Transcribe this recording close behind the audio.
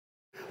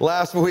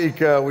Last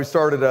week, we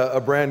started a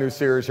brand new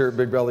series here at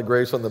Big Valley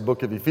Grace on the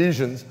book of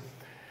Ephesians.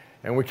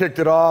 And we kicked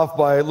it off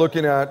by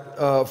looking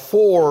at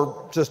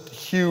 4 just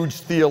huge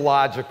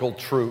theological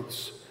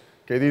truths.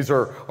 Okay, these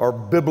are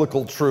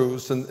biblical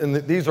truths, and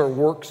these are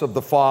works of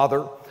the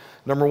Father.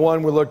 Number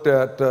 1, we looked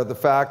at the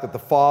fact that the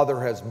Father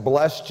has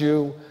blessed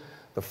you,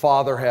 the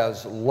Father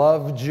has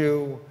loved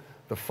you,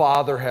 the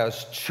Father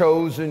has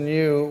chosen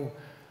you,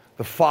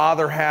 the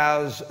Father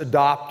has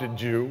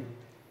adopted you.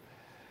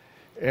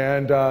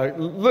 And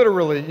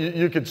literally,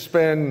 you could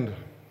spend,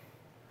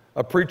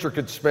 a preacher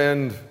could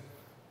spend,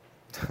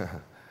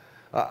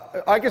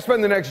 I could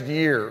spend the next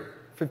year,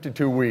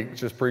 52 weeks,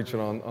 just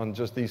preaching on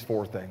just these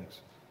 4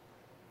 things.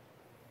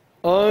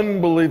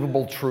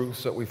 Unbelievable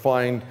truths that we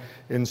find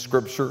in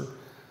Scripture.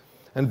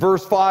 And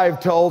verse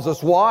 5 tells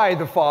us why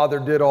the Father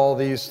did all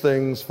these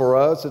things for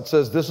us. It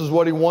says this is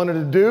what He wanted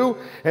to do,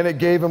 and it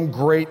gave Him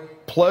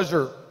great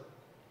pleasure.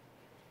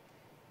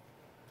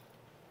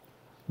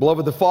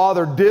 Beloved, the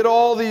Father did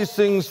all these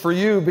things for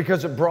you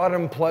because it brought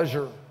Him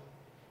pleasure.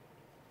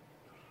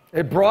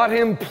 It brought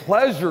Him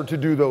pleasure to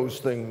do those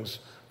things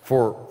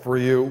for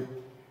you.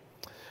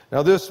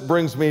 Now this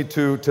brings me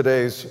to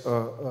today's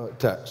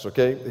text,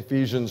 okay?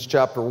 Ephesians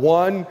chapter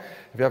 1. If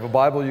you have a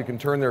Bible, you can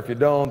turn there. If you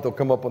don't, they'll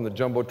come up on the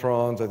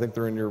Jumbotrons. I think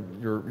they're in your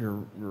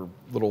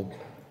little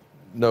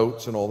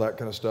notes and all that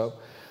kind of stuff.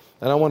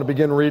 And I want to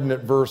begin reading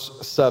at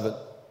verse 7.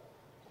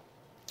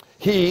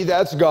 He,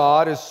 that's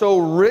God, is so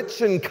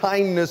rich in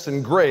kindness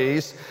and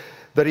grace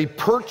that He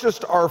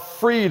purchased our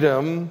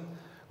freedom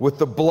with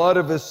the blood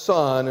of His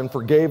Son and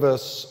forgave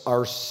us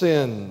our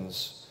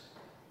sins.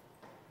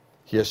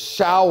 He has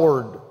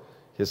showered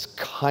His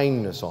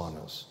kindness on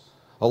us,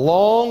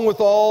 along with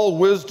all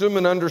wisdom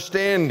and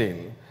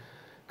understanding.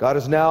 God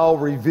has now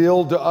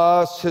revealed to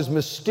us His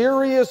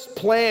mysterious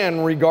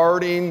plan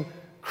regarding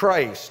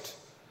Christ,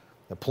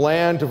 the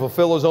plan to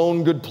fulfill His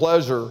own good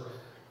pleasure.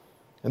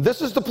 And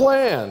this is the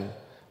plan.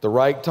 At the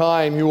right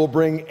time, He will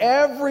bring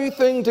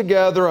everything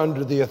together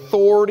under the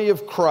authority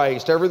of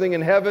Christ, everything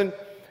in heaven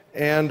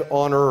and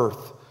on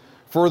earth.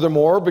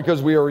 Furthermore,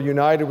 because we are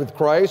united with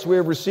Christ, we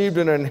have received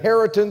an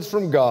inheritance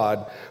from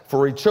God,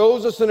 for He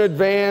chose us in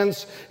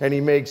advance, and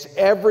He makes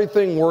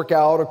everything work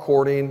out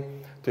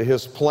according to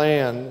His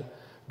plan.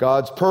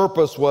 God's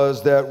purpose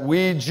was that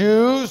we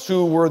Jews,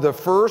 who were the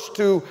first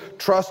to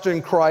trust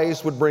in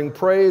Christ, would bring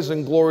praise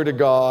and glory to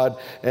God.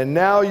 And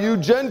now you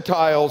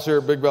Gentiles here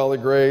at Big Valley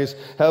Grace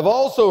have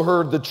also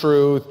heard the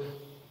truth,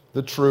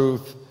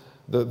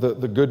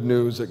 the good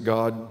news that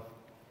God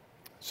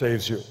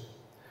saves you.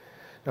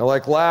 Now,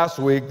 like last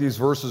week, these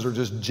verses are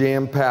just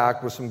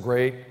jam-packed with some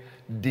great,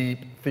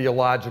 deep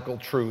theological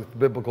truth,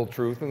 biblical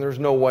truth, and there's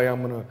no way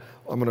I'm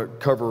gonna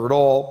cover it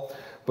all.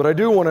 But I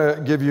do want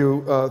to give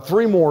you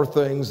 3 more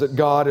things that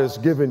God has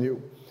given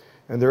you.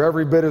 And they're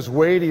every bit as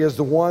weighty as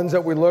the ones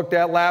that we looked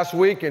at last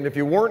week. And if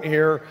you weren't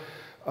here,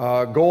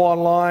 go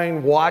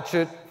online, watch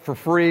it for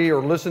free,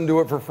 or listen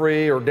to it for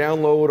free, or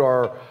download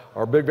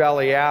our Big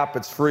Valley app.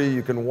 It's free.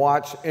 You can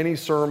watch any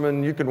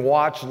sermon. You can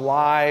watch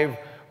live.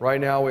 Right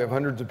now, we have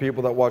hundreds of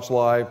people that watch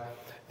live.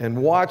 And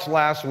watch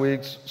last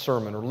week's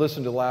sermon, or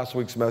listen to last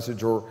week's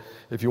message, or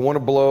if you want to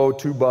blow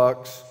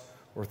 $2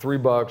 or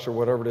 $3 or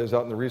whatever it is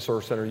out in the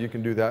Resource Center, you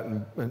can do that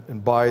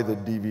and buy the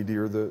DVD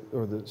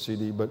or the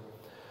CD. But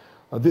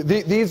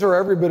these are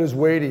every bit as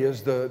weighty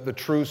as the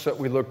truths that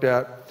we looked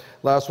at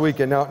last week.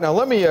 And now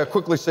let me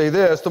quickly say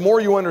this. The more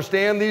you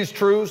understand these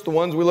truths, the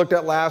ones we looked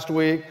at last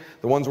week,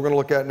 the ones we're going to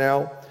look at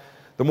now,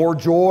 the more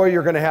joy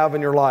you're going to have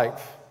in your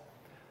life.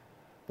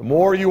 The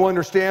more you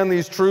understand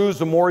these truths,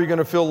 the more you're going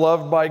to feel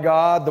loved by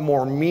God, the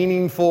more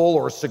meaningful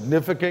or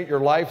significant your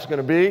life's going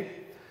to be.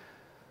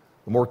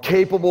 The more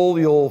capable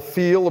you'll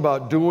feel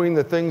about doing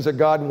the things that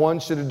God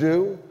wants you to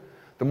do.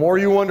 The more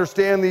you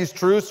understand these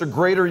truths, the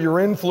greater your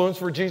influence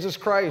for Jesus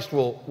Christ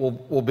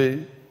will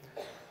be.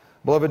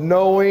 Beloved,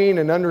 knowing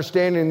and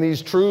understanding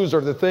these truths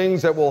are the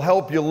things that will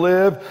help you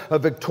live a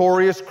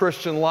victorious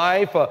Christian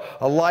life,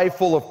 a life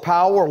full of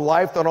power, a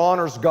life that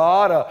honors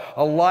God,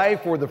 a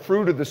life where the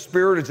fruit of the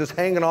Spirit is just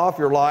hanging off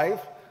your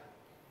life.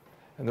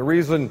 And the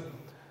reason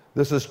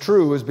this is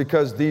true is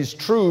because these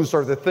truths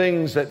are the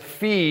things that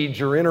feed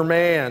your inner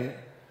man.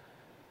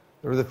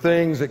 They're the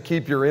things that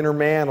keep your inner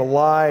man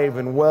alive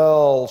and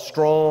well,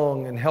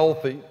 strong and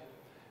healthy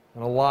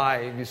and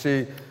alive. You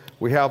see,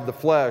 we have the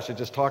flesh. I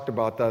just talked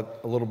about that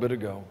a little bit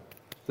ago.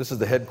 This is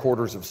the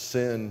headquarters of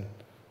sin.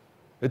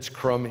 It's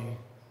crummy.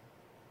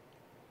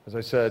 As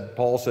I said,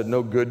 Paul said,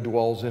 no good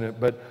dwells in it.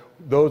 But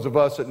those of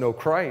us that know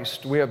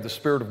Christ, we have the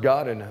Spirit of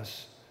God in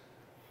us.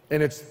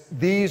 And it's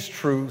these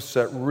truths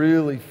that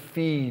really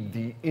feed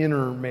the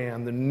inner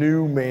man, the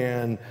new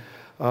man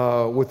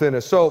within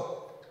us. So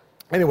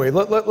anyway,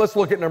 let's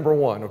look at number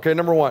 1, okay?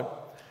 Number 1.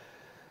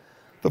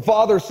 The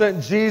Father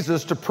sent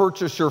Jesus to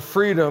purchase your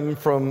freedom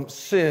from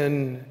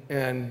sin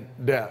and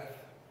death.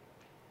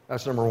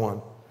 That's number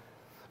 1.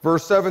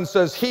 Verse 7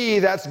 says, He,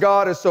 that's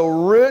God, is so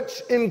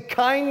rich in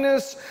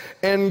kindness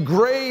and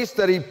grace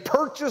that He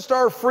purchased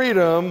our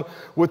freedom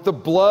with the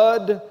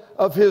blood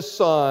of His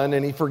Son,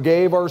 and He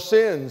forgave our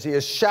sins. He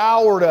has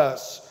showered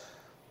us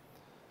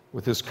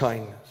with His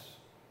kindness.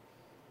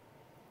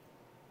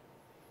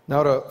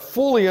 Now, to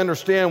fully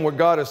understand what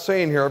God is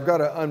saying here, I've got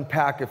to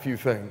unpack a few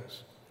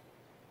things.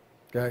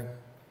 Okay?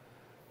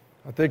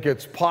 I think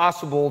it's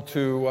possible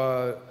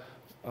to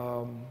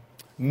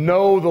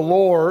know the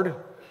Lord,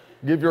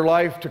 give your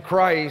life to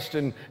Christ,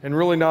 and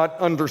really not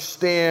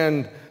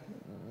understand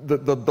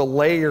the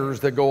layers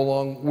that go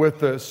along with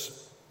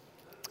this.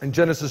 In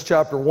Genesis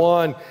chapter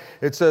 1,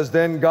 it says,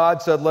 "Then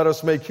God said, let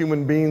us make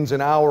human beings in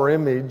our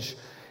image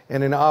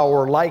and in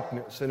our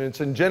likeness." And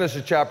it's in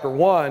Genesis chapter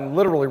 1,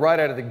 literally right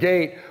out of the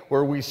gate,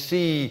 where we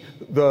see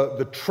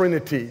the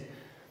Trinity.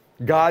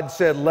 God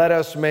said, let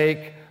us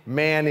make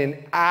man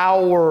in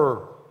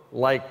our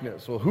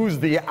likeness. Well, who's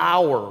the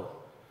our?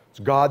 It's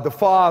God the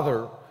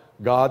Father,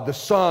 God the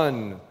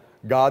Son,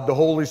 God the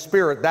Holy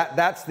Spirit.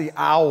 That's the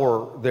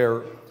our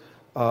there,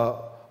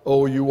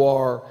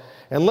 O-U-R.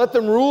 "And let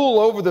them rule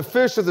over the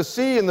fish of the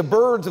sea and the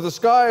birds of the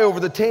sky, over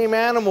the tame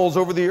animals,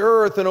 over the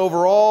earth, and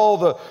over all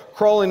the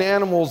crawling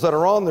animals that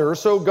are on there."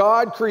 So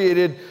God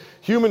created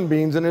human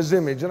beings in His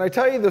image. And I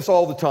tell you this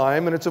all the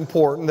time, and it's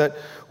important that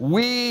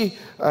we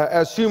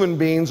as human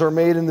beings are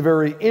made in the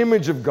very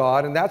image of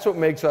God, and that's what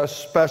makes us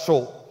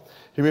special.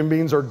 Human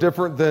beings are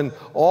different than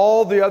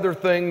all the other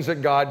things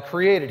that God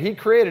created. He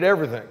created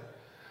everything.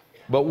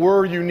 But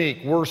we're unique,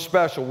 we're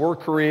special, we're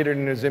created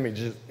in His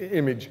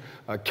image.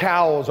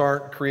 Cows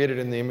aren't created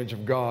in the image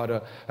of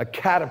God. A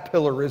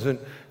caterpillar isn't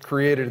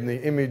created in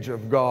the image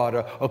of God.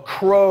 A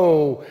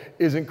crow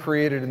isn't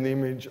created in the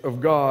image of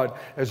God.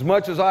 As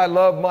much as I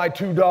love my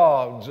two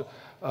dogs,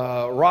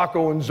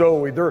 Rocco and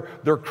Zoe,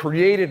 they're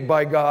created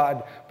by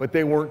God, but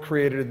they weren't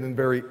created in the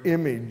very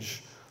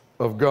image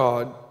of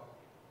God.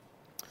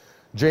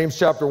 James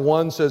chapter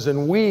 1 says,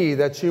 "And we,"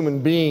 that's human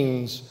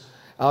beings,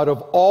 "out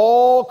of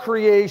all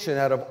creation,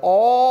 out of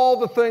all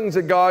the things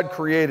that God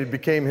created,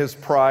 became His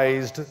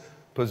prized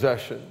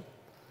possession."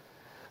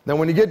 Now,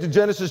 when you get to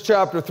Genesis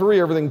chapter 3,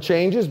 everything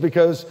changes,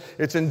 because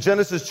it's in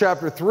Genesis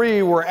chapter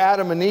 3 where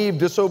Adam and Eve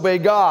disobey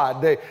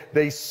God.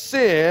 They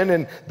sin,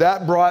 and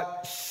that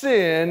brought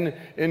sin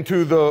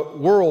into the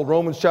world.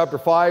 Romans chapter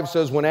 5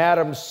 says, when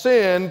Adam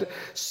sinned,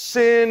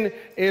 sin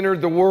entered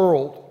the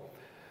world.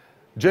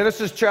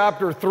 Genesis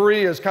chapter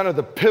 3 is kind of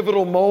the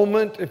pivotal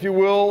moment, if you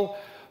will,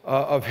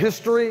 of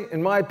history,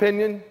 in my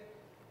opinion.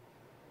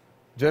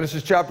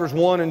 Genesis chapters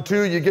 1 and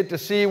 2, you get to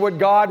see what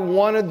God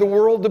wanted the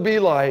world to be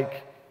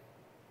like.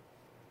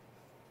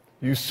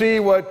 You see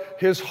what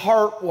His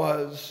heart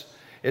was.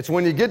 It's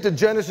when you get to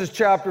Genesis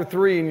chapter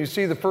 3 and you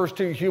see the first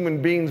two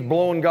human beings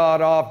blowing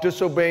God off,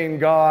 disobeying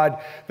God,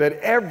 that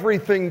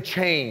everything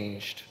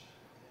changed.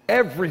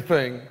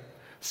 Everything.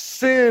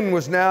 Sin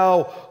was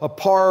now a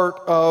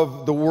part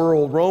of the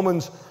world.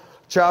 Romans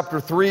chapter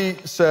 3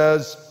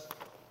 says,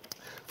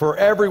 "For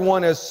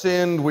everyone has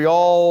sinned, we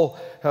all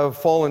have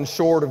fallen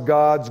short of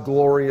God's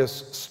glorious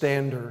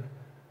standard."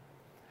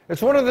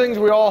 It's one of the things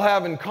we all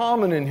have in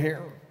common in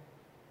here,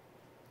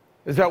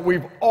 is that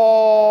we've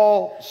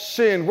all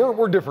sinned.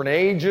 We're different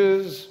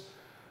ages.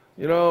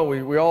 You know,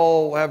 we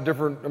all have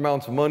different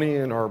amounts of money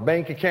in our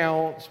bank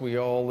accounts. We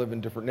all live in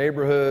different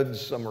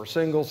neighborhoods. Some are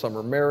single, some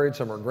are married,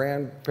 some are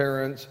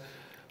grandparents.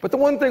 But the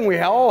one thing we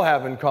all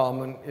have in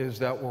common is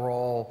that we're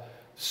all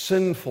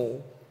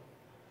sinful.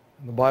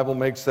 And the Bible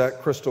makes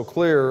that crystal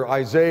clear.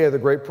 Isaiah, the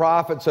great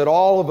prophet, said,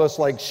 "All of us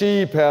like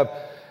sheep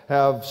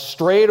have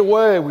strayed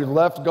away. We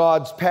left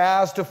God's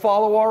paths to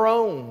follow our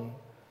own."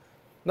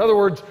 In other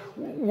words,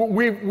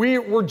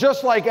 we're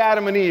just like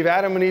Adam and Eve.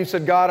 Adam and Eve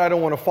said, "God, I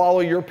don't want to follow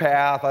your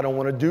path. I don't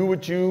want to do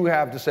what you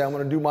have to say. I'm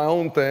going to do my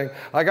own thing.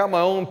 I got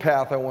my own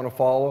path I want to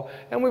follow."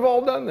 And we've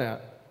all done that.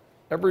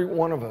 Every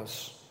one of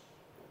us.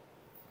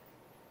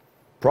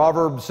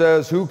 Proverbs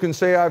says, "Who can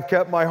say I've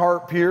kept my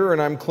heart pure and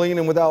I'm clean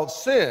and without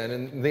sin?"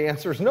 And the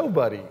answer is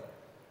nobody.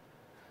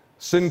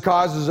 Sin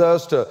causes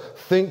us to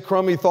think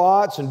crummy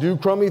thoughts and do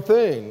crummy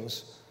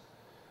things.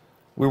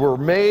 We were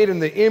made in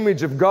the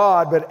image of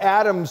God, but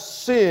Adam's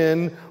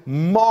sin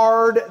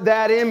marred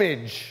that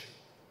image.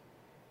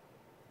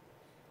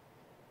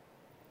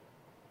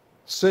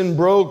 Sin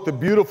broke the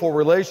beautiful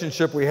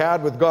relationship we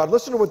had with God.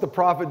 Listen to what the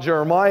prophet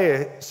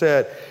Jeremiah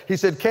said. He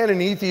said, "Can an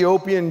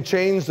Ethiopian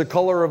change the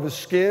color of his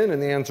skin?"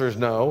 And the answer is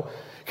no.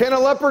 "Can a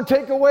leopard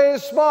take away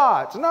his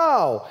spots?"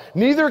 No.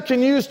 "Neither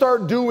can you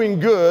start doing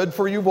good,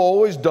 for you've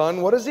always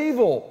done what is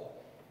evil."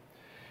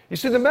 You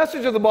see, the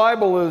message of the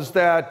Bible is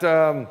that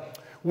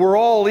we're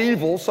all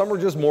evil. Some are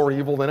just more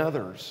evil than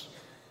others.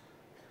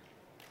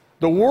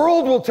 The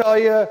world will tell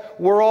you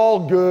we're all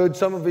good.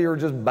 Some of you are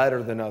just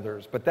better than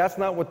others. But that's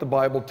not what the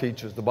Bible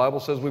teaches. The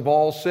Bible says we've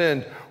all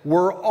sinned.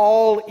 We're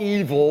all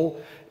evil.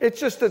 It's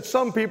just that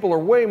some people are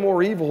way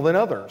more evil than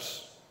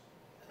others.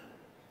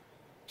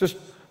 Just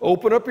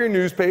open up your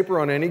newspaper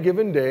on any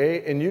given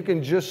day and you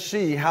can just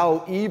see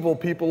how evil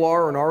people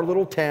are in our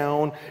little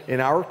town, in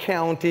our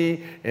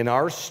county, in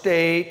our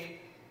state,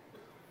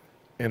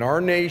 in our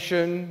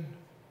nation,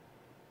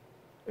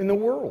 in the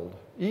world.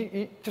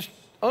 Just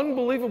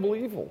unbelievable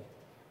evil.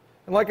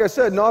 And like I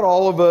said, not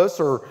all of us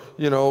are,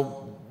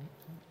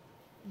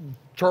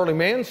 Charlie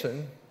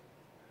Manson.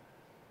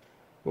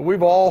 But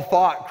we've all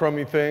thought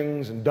crummy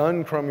things and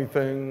done crummy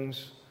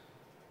things,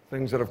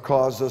 things that have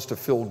caused us to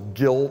feel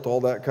guilt,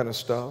 all that kind of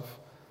stuff.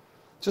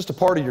 It's just a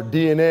part of your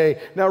DNA.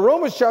 Now,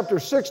 Romans chapter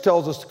 6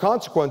 tells us the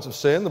consequence of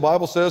sin. The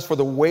Bible says, for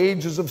the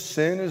wages of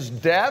sin is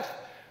death.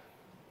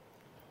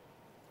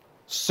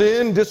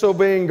 Sin,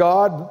 disobeying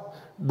God,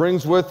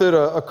 brings with it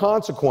a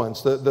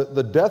consequence,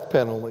 the death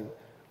penalty.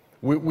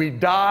 We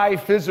die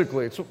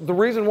physically. It's the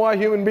reason why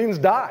human beings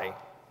die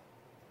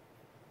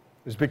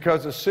is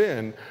because of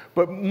sin.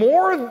 But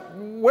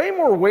way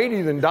more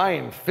weighty than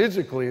dying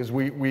physically is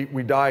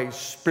we die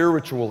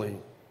spiritually.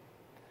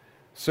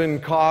 Sin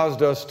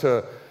caused us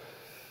to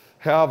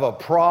have a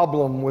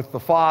problem with the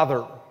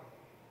Father.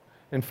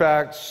 In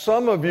fact,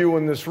 some of you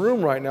in this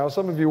room right now,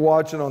 some of you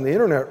watching on the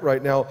internet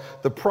right now,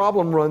 the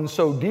problem runs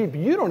so deep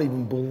you don't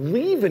even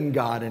believe in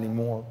God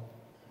anymore.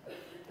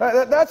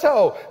 That's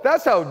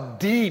how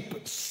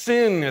deep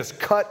sin is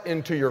cut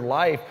into your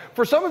life.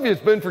 For some of you,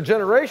 it's been for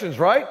generations,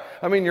 right?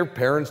 I mean, your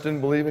parents didn't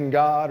believe in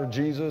God or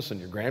Jesus, and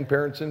your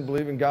grandparents didn't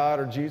believe in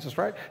God or Jesus,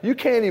 right? You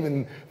can't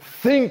even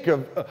think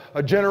of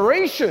a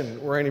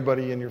generation where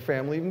anybody in your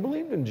family even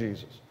believed in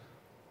Jesus.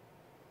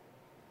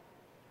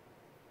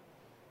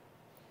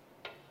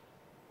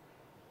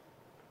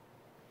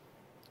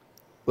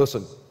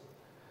 Listen,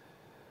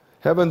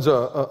 heaven's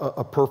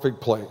a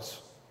perfect place.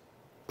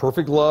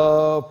 Perfect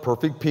love,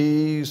 perfect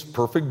peace,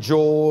 perfect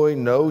joy,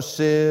 no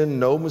sin,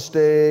 no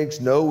mistakes,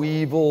 no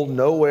evil,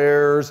 no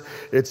errors.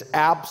 It's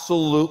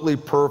absolutely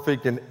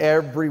perfect in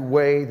every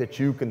way that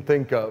you can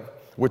think of,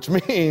 which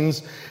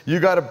means you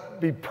got to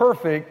be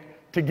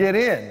perfect to get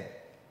in.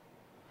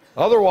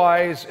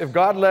 Otherwise, if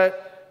God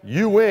let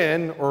you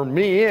in or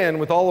me in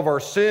with all of our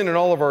sin and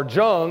all of our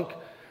junk,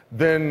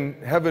 then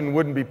heaven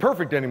wouldn't be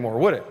perfect anymore,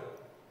 would it?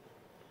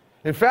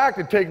 In fact,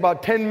 it'd take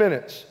about 10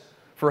 minutes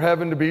for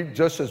heaven to be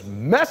just as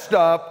messed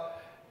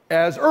up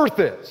as earth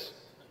is.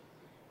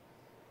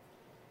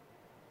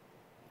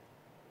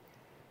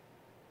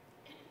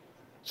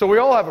 So we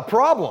all have a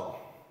problem.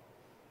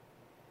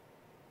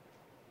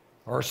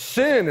 Our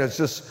sin is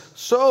just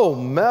so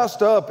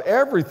messed up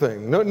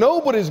everything.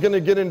 Nobody's going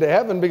to get into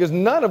heaven because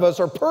none of us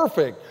are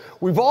perfect.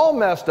 We've all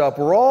messed up.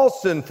 We're all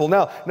sinful.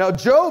 Now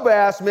Job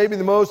asked maybe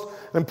the most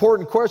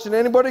important question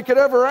anybody could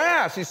ever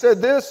ask. He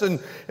said this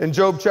in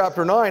Job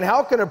chapter 9,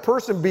 how can a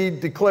person be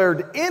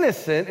declared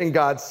innocent in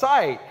God's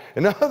sight?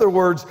 In other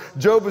words,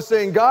 Job is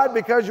saying, God,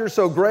 because you're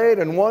so great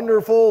and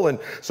wonderful and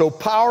so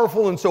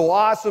powerful and so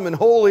awesome and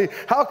holy,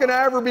 how can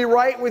I ever be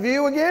right with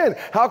you again?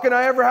 How can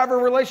I ever have a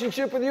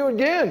relationship with you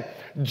again?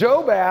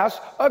 Job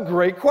asked a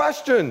great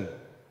question.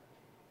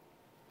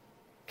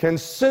 Can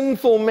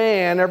sinful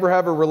man ever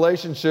have a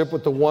relationship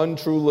with the one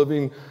true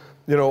living,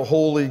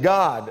 holy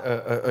God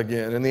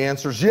again? And the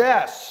answer is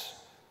yes.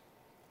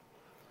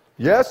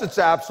 Yes, it's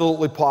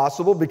absolutely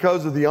possible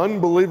because of the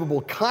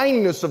unbelievable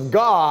kindness of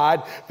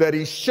God that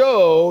He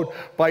showed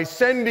by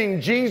sending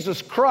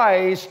Jesus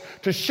Christ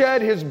to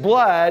shed His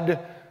blood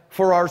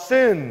for our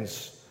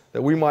sins,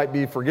 that we might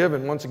be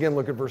forgiven. Once again,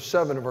 look at verse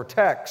 7 of our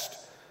text.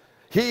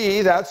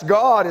 He, that's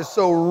God, is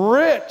so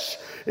rich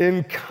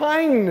in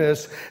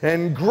kindness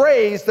and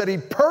grace that He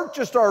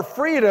purchased our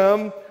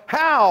freedom.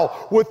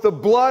 How? With the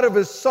blood of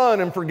His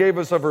Son, and forgave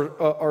us of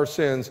our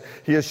sins.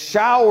 He has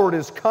showered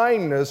His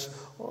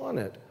kindness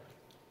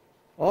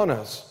on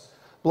us.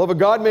 Beloved,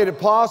 God made it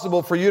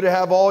possible for you to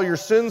have all your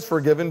sins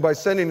forgiven by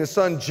sending His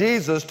Son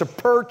Jesus to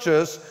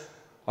purchase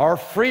our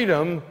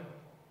freedom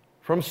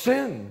from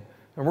sin.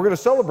 And we're going to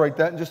celebrate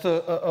that in just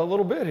a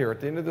little bit here at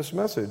the end of this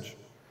message.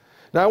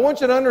 Now, I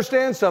want you to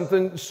understand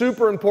something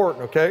super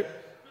important, okay?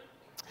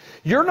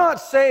 You're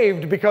not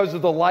saved because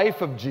of the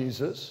life of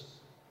Jesus.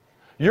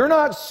 You're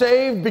not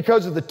saved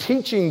because of the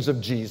teachings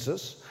of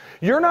Jesus.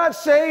 You're not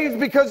saved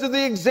because of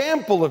the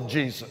example of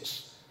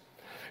Jesus.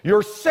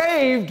 You're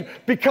saved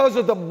because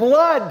of the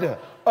blood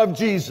of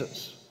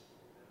Jesus.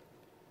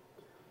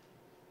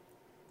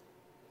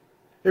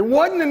 It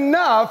wasn't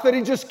enough that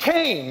He just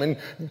came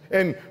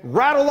and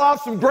rattled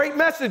off some great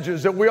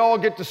messages that we all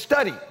get to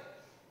study.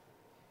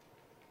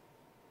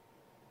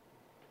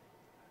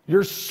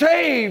 You're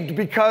saved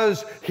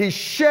because He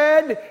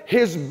shed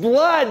His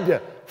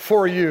blood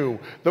for you.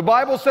 The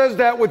Bible says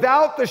that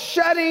without the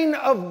shedding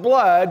of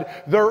blood,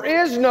 there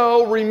is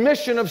no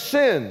remission of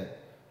sin.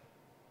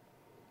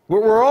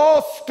 We're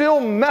all still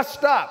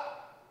messed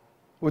up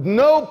with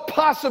no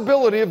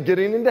possibility of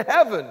getting into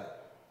heaven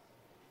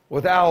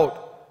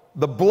without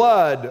the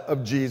blood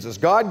of Jesus.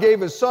 God gave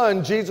His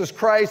Son, Jesus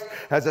Christ,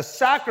 as a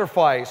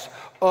sacrifice,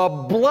 a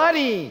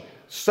bloody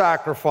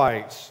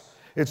sacrifice.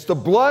 It's the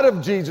blood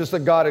of Jesus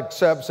that God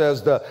accepts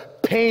as the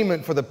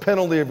payment for the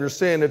penalty of your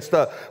sin. It's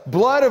the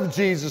blood of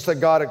Jesus that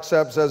God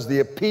accepts as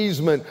the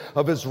appeasement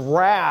of His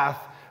wrath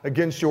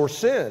against your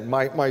sin,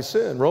 my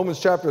sin. Romans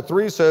chapter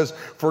 3 says,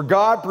 for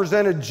God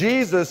presented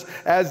Jesus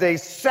as a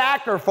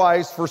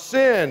sacrifice for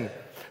sin,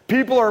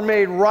 People are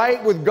made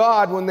right with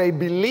God when they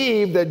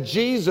believe that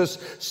Jesus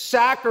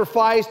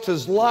sacrificed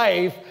his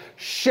life,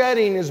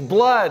 shedding his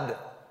blood,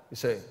 you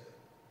see.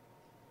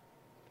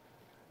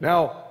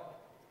 Now,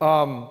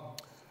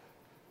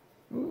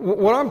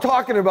 what I'm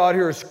talking about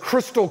here is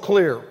crystal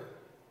clear.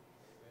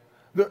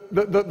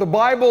 The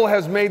Bible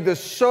has made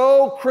this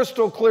so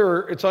crystal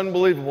clear, it's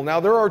unbelievable. Now,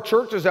 there are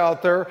churches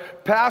out there,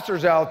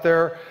 pastors out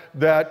there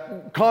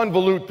that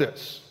convolute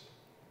this.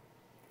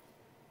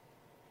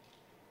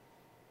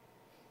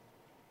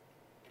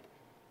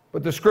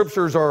 But the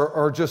scriptures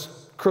are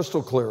just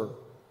crystal clear.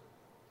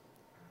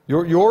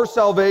 Your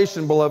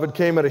salvation, beloved,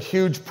 came at a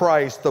huge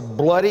price, the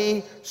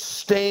bloody,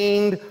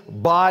 stained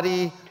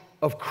body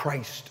of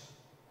Christ.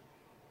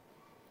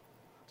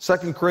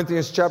 2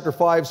 Corinthians chapter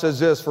 5 says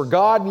this, for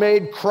God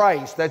made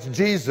Christ, that's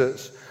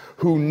Jesus,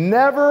 who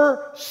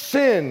never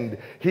sinned.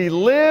 He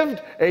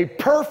lived a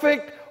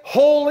perfect,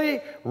 holy,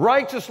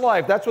 righteous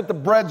life. That's what the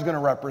bread's going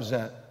to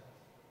represent.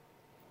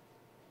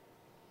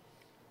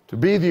 To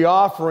be the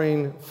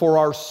offering for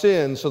our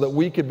sins so that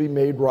we could be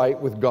made right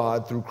with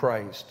God through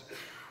Christ.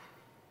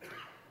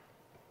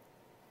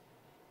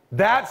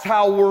 That's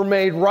how we're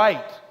made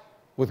right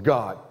with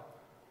God.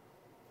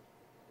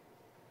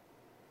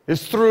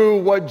 It's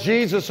through what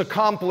Jesus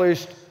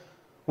accomplished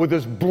with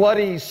his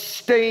bloody,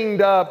 stained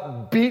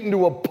up, beaten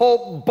to a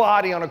pulp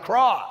body on a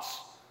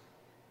cross.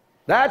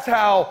 That's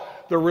how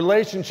the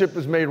relationship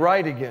is made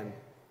right again.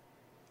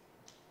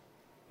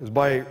 Is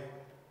by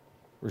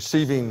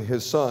receiving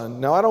his son.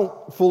 Now, I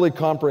don't fully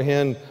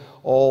comprehend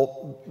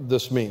all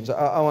this means.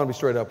 I want to be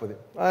straight up with you.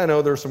 I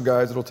know there's some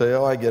guys that'll tell you,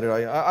 oh, I get it.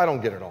 I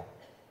don't get it all.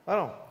 I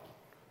don't.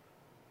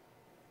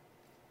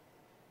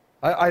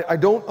 I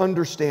don't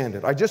understand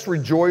it. I just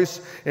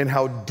rejoice in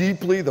how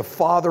deeply the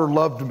Father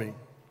loved me.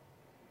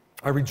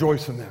 I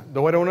rejoice in that,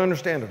 though I don't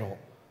understand it all.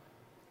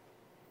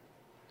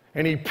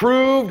 And he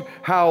proved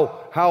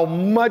how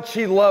much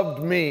he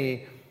loved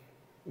me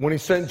when he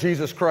sent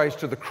Jesus Christ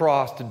to the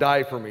cross to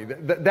die for me.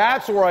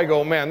 That's where I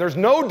go, man, there's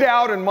no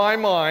doubt in my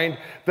mind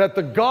that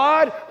the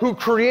God who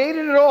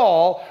created it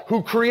all,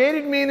 who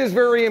created me in his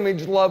very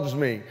image, loves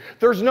me.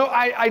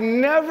 I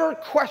never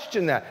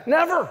question that.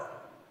 Never.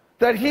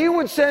 That he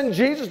would send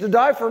Jesus to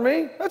die for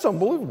me, that's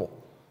unbelievable.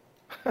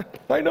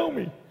 I know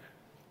me.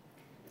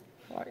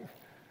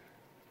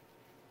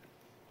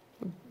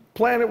 The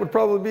planet would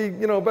probably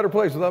be, a better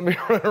place without me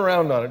running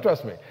around on it,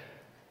 trust me.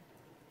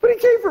 But he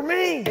came for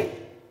me.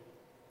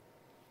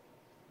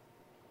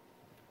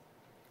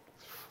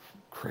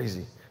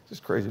 Crazy.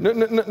 Just crazy.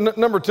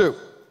 Number two.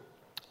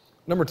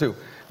 And we're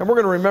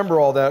going to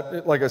remember all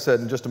that, like I said,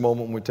 in just a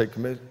moment when we take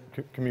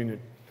communion.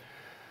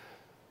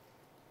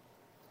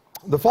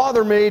 The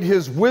Father made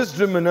his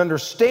wisdom and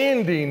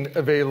understanding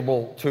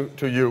available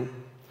to you.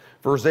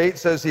 Verse 8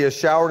 says he has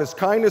showered his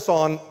kindness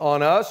on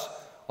us.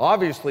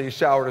 Obviously, he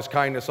showered his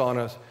kindness on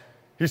us.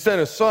 He sent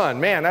his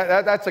son. Man,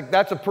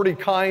 that's a pretty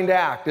kind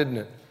act, isn't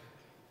it?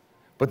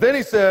 But then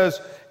he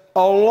says,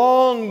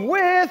 along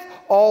with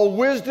all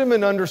wisdom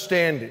and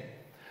understanding.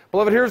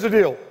 Beloved, here's the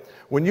deal.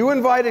 When you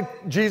invited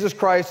Jesus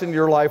Christ into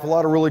your life, a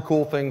lot of really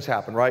cool things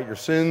happened, right? Your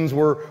sins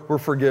were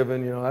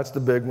forgiven, that's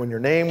the big one. Your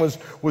name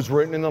was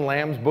written in the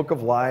Lamb's Book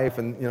of Life,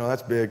 and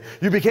that's big.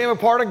 You became a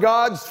part of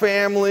God's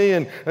family,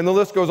 and the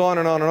list goes on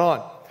and on and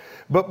on.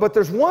 But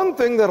there's one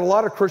thing that a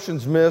lot of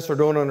Christians miss or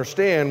don't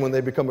understand when they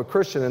become a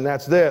Christian, and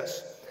that's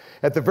this.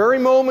 At the very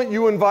moment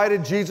you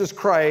invited Jesus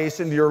Christ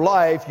into your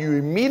life, you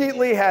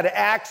immediately had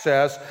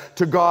access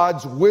to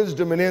God's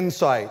wisdom and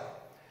insight.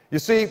 You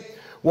see,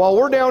 while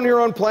we're down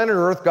here on planet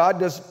Earth, God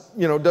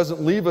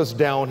doesn't leave us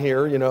down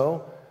here,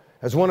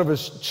 as one of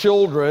his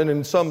children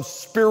in some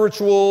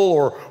spiritual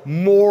or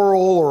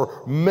moral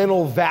or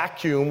mental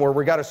vacuum where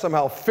we got to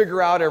somehow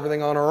figure out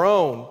everything on our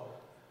own.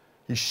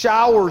 He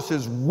showers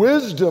his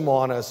wisdom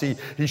on us.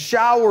 He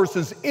showers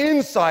his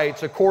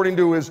insights according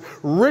to his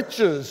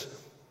riches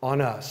on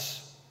us.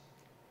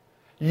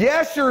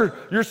 Yes,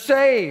 you're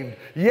saved.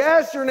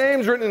 Yes, your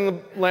name's written in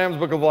the Lamb's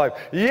Book of Life.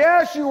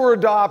 Yes, you were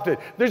adopted.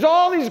 There's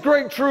all these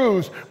great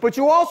truths, but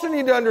you also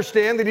need to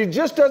understand that he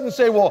just doesn't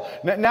say, well,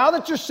 now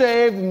that you're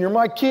saved and you're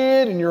my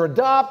kid and you're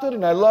adopted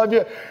and I love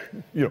you,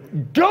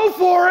 go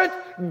for it,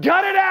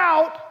 gut it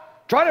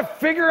out, try to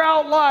figure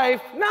out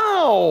life.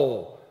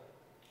 No.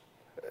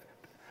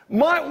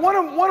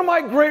 One of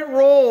my great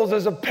roles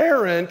as a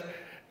parent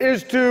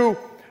is to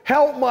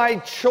help my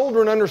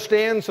children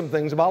understand some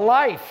things about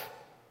life.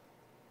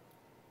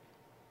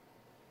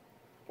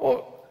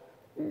 Well,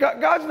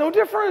 God's no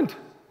different.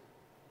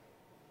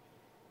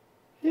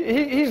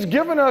 He's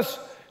given us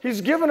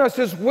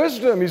his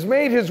wisdom. He's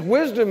made his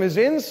wisdom, his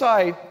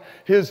insight,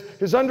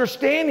 his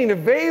understanding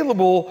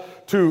available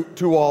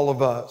to all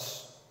of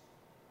us.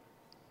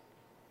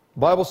 The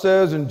Bible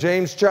says in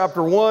James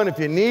chapter 1, if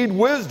you need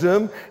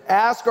wisdom,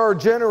 ask our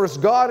generous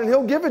God and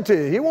he'll give it to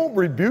you. He won't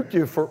rebuke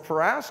you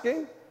for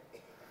asking.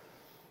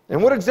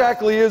 And what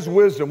exactly is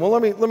wisdom? Well,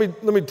 let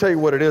me tell you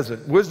what it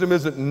isn't. Wisdom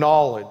isn't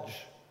knowledge.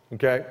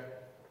 Okay?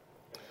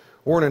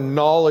 We're in a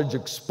knowledge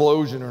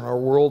explosion in our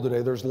world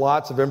today. There's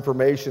lots of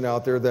information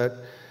out there that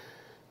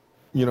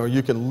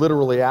you can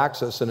literally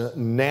access in a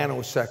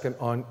nanosecond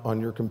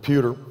on your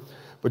computer.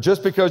 But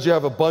just because you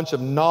have a bunch of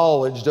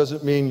knowledge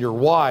doesn't mean you're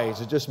wise.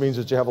 It just means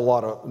that you have a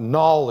lot of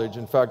knowledge.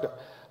 In fact,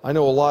 I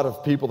know a lot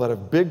of people that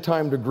have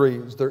big-time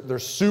degrees. They're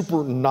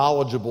super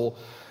knowledgeable,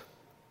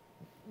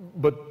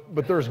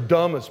 but they're as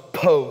dumb as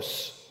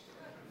posts.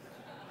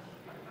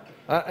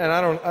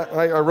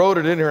 I wrote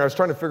it in here. I was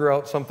trying to figure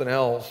out something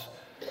else,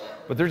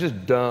 but they're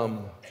just dumb.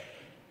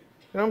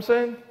 You know what I'm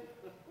saying?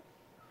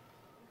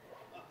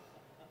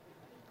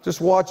 Just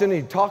watch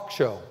any talk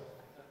show.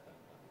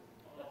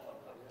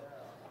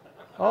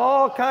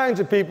 All kinds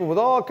of people with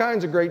all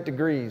kinds of great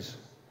degrees.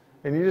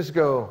 And you just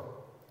go,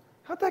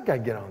 how'd that guy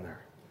get on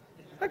there?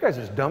 That guy's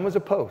as dumb as a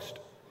post.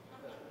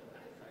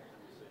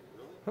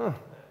 Huh.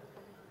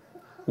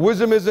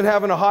 Wisdom isn't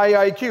having a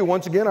high IQ.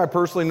 Once again, I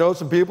personally know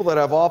some people that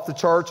have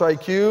off-the-charts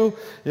IQ,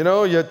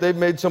 yet they've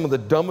made some of the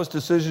dumbest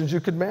decisions you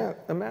could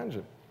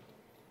imagine.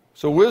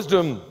 So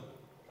wisdom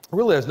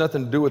really has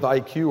nothing to do with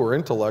IQ or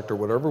intellect or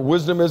whatever.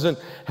 Wisdom isn't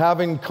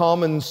having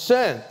common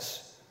sense.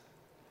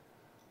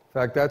 In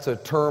fact, that's a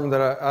term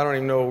that I don't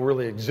even know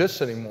really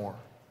exists anymore.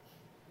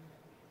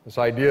 This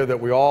idea that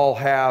we all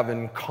have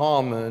in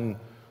common,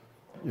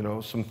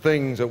 some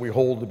things that we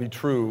hold to be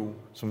true,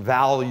 some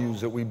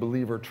values that we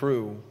believe are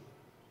true.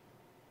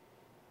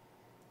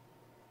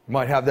 You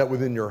might have that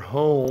within your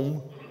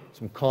home,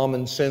 some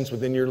common sense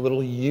within your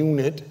little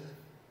unit.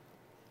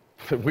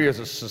 But we as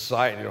a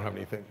society don't have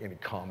any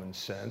common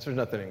sense. There's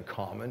nothing in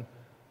common.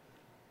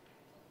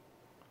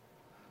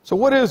 So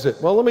what is it?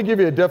 Well, let me give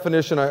you a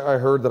definition I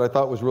heard that I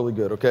thought was really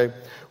good, okay?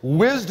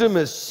 Wisdom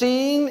is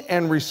seeing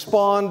and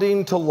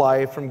responding to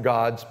life from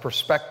God's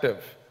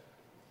perspective.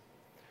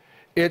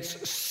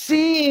 It's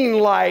seeing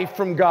life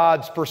from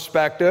God's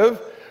perspective,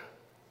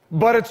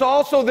 but it's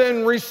also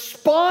then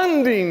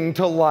responding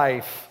to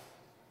life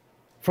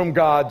from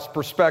God's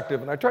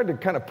perspective. And I tried to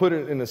kind of put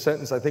it in a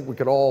sentence I think we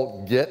could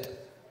all get.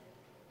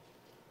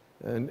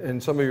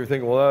 And some of you are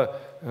thinking, well,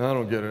 I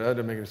don't get it. That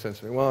didn't make any sense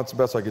to me. Well, it's the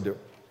best I could do.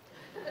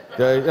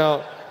 Okay,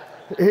 now,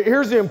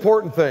 here's the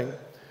important thing.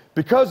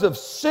 Because of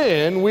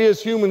sin, we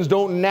as humans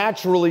don't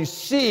naturally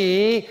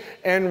see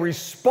and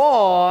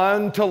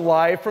respond to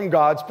life from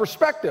God's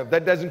perspective.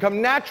 That doesn't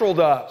come natural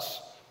to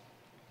us.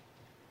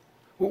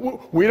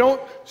 We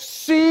don't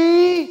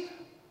see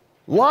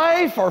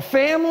life, our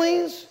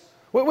families.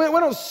 We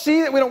don't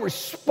see that. We don't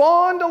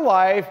respond to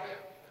life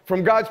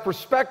from God's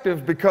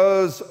perspective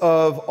because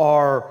of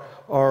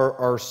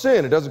our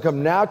sin. It doesn't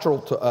come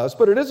natural to us,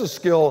 but it is a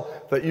skill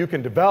that you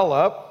can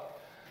develop.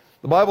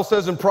 The Bible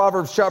says in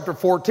Proverbs chapter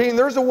 14,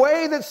 there's a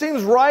way that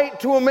seems right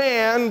to a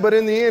man, but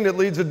in the end it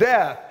leads to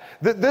death.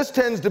 This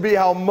tends to be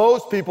how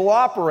most people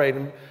operate,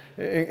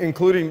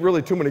 including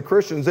really too many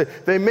Christians.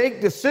 They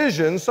make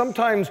decisions,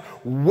 sometimes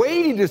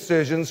weighty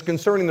decisions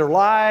concerning their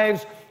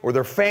lives or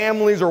their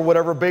families or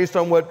whatever based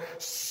on what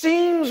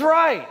seems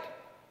right.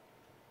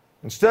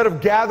 Instead of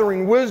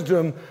gathering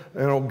wisdom,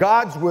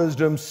 God's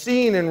wisdom,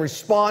 seeing and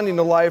responding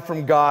to life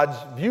from God's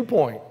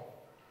viewpoint.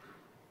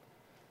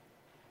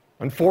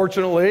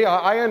 Unfortunately,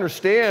 I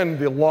understand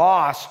the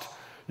lost,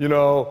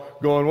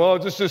 going, well,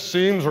 it just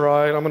seems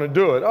right, I'm going to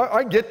do it.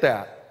 I get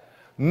that.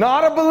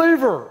 Not a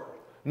believer,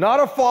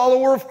 not a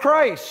follower of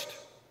Christ.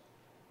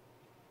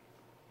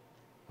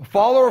 A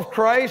follower of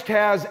Christ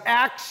has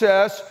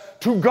access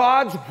to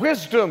God's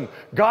wisdom,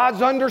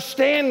 God's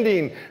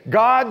understanding,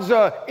 God's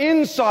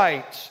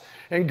insights.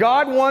 And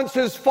God wants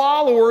His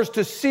followers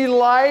to see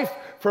life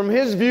from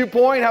His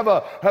viewpoint, have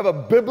a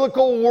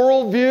biblical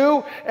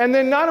worldview, and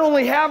then not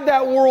only have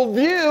that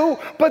worldview,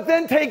 but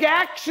then take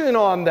action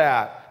on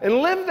that and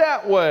live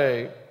that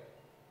way.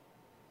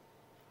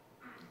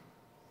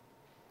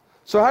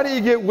 So how do you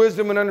get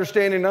wisdom and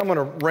understanding? I'm going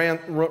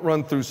to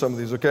run through some of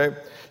these, okay?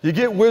 You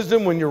get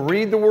wisdom when you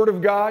read the Word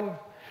of God.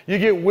 You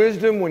get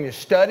wisdom when you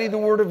study the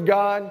Word of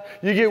God.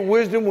 You get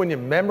wisdom when you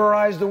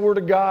memorize the Word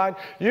of God.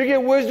 You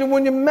get wisdom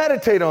when you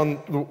meditate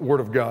on the Word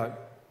of God.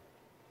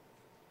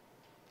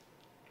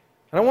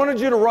 And I wanted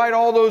you to write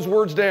all those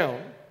words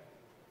down.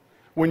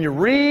 When you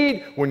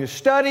read, when you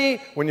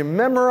study, when you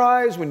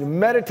memorize, when you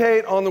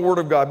meditate on the Word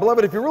of God.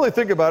 Beloved, if you really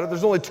think about it,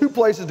 there's only two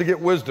places to get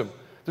wisdom.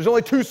 There's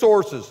only two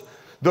sources.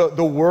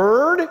 The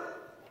Word,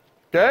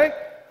 okay,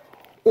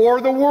 or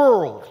the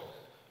world.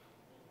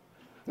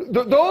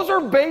 Those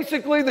are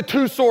basically the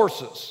two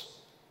sources.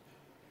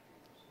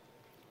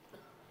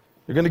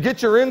 You're going to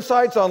get your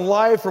insights on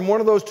life from one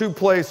of those two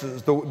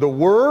places. The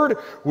Word,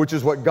 which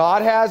is what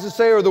God has to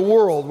say, or the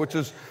world, which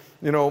is,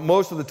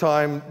 most of the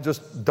time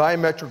just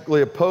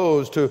diametrically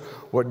opposed to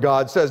what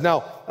God says.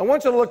 Now, I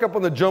want you to look up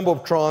on the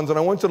Jumbotrons, and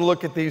I want you to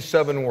look at these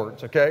 7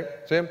 words, okay?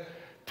 See them?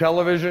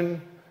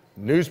 Television,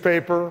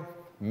 newspaper,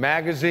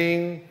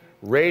 magazine,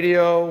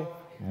 radio,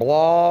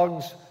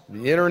 blogs,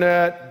 the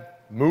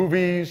internet,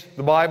 movies,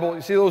 the Bible.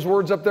 You see those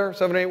words up there?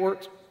 7, 8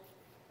 words?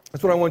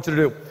 That's what I want you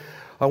to do.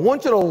 I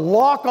want you to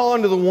lock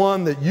on to the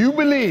one that you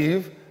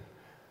believe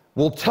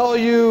will tell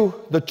you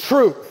the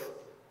truth.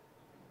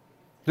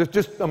 I'm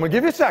going to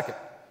give you a second.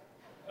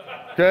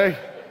 Okay?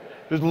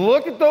 Just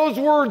look at those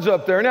words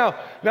up there. Now,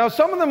 Now,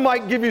 some of them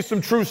might give you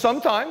some truth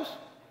sometimes.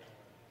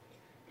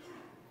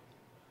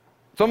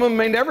 Some of them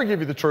may never give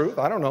you the truth.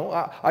 I don't know.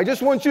 I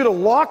just want you to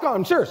lock on,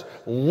 I'm serious,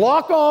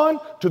 lock on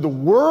to the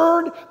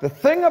Word, the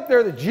thing up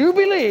there that you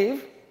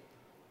believe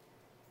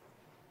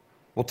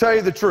will tell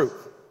you the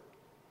truth.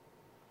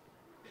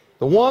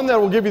 The one that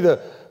will give you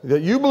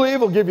that you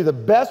believe will give you the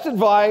best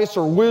advice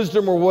or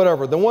wisdom or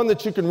whatever, the one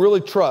that you can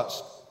really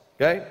trust,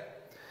 okay?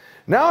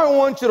 Now I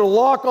want you to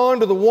lock on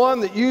to the one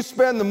that you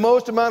spend the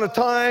most amount of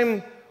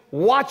time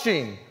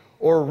watching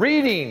or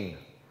reading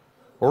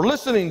or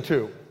listening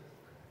to.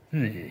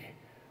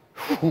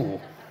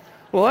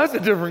 Well, that's a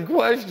different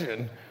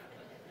question.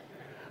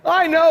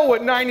 I know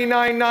what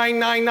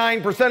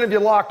 99.999% of you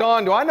locked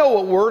on to. I know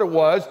what word it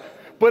was,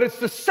 but it's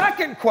the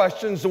second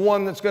question's the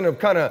one that's going to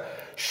kind of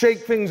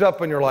shake things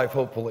up in your life,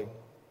 hopefully.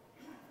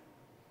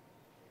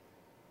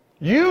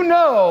 You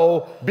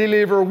know,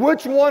 believer,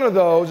 which one of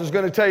those is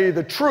going to tell you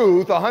the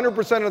truth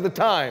 100% of the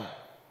time.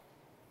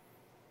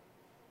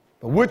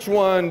 But which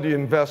one do you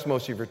invest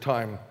most of your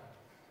time,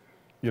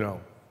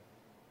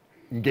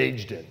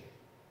 engaged in?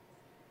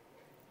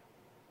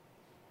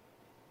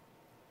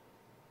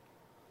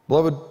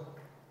 Beloved,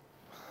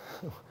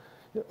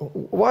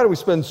 why do we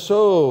spend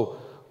so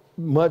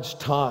much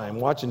time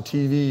watching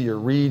TV or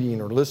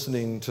reading or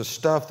listening to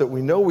stuff that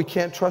we know we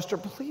can't trust or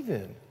believe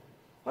in?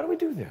 Why do we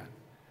do that?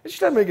 It just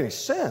doesn't make any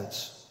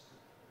sense.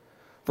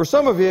 For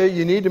some of you,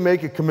 you need to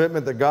make a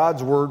commitment that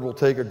God's Word will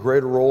take a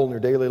greater role in your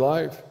daily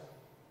life.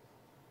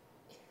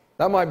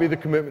 That might be the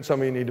commitment some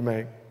of you need to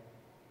make.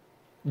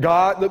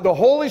 God, the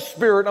Holy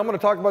Spirit, I'm going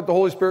to talk about the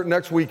Holy Spirit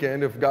next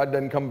weekend if God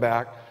doesn't come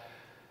back,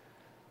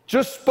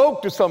 just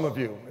spoke to some of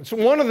you. It's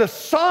one of the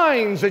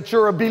signs that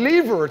you're a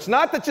believer. It's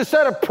not that you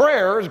said a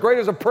prayer, as great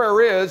as a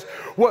prayer is.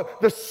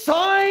 The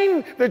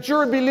sign that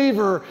you're a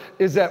believer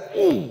is that,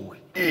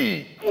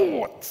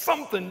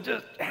 something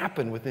just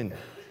happened within you.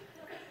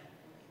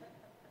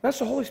 That's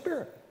the Holy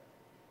Spirit.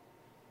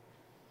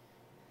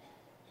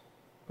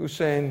 Who's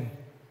saying,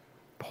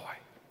 boy,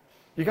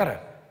 you gotta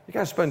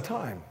spend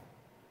time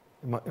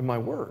in my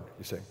Word,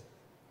 you see.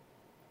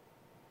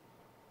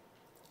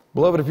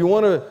 Beloved, if you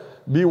want to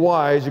be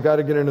wise, you got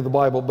to get into the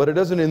Bible, but it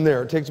doesn't end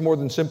there. It takes more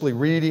than simply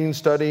reading,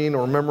 studying,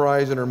 or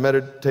memorizing or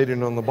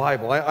meditating on the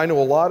Bible. I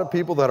know a lot of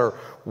people that are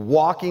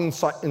walking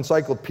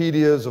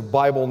encyclopedias of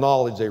Bible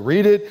knowledge. They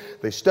read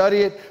it, they study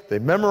it, they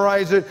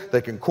memorize it,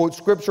 they can quote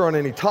scripture on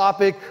any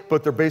topic,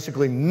 but they're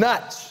basically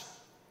nuts.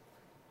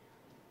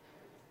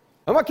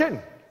 I'm not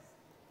kidding.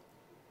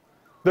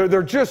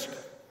 They're just,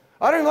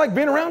 I don't even like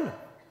being around them.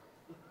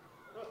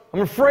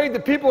 I'm afraid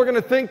that people are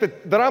going to think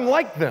that I'm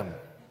like them.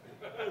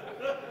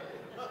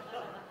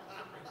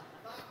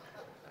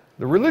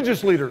 The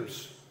religious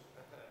leaders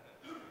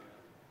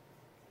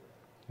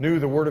knew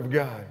the Word of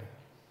God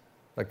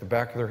like the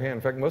back of their hand. In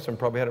fact, most of them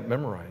probably had it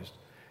memorized.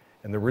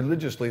 And the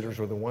religious leaders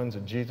were the ones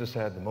that Jesus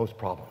had the most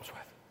problems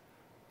with.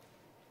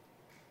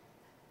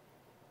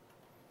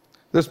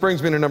 This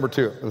brings me to number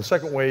 2. The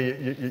second way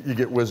you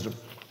get wisdom.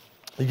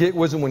 You get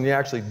wisdom when you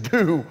actually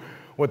do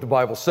what the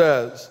Bible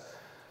says.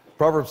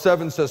 Proverbs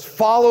 7 says,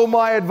 "Follow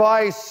my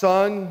advice,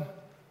 son.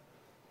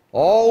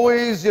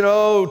 Always,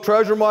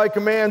 treasure my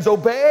commands,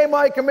 obey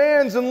my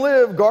commands and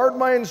live. Guard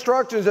my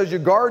instructions as you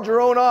guard your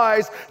own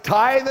eyes.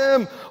 Tie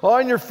them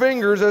on your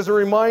fingers as a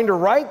reminder.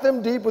 Write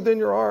them deep within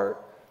your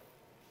heart."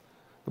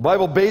 The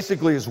Bible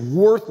basically is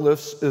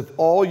worthless if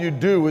all you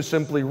do is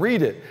simply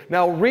read it.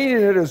 Now,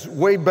 reading it is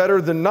way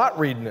better than not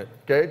reading it,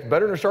 okay? It's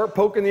better than a sharp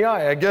poke in the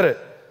eye, I get it.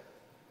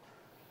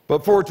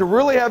 But for it to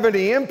really have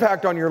any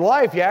impact on your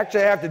life, you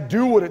actually have to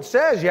do what it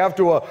says. You have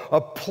to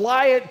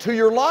apply it to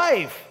your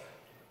life.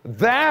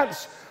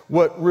 That's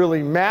what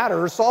really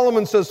matters.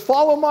 Solomon says,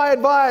 "Follow my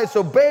advice,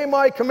 obey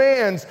my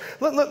commands."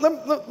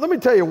 Let me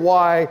tell you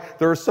why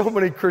there are so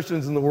many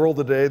Christians in the world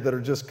today that are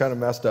just kind of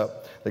messed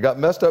up. They got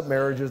messed up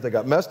marriages, they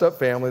got messed up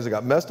families, they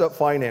got messed up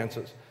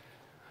finances.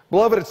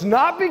 Beloved, it's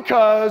not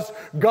because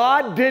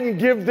God didn't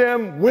give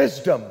them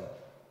wisdom.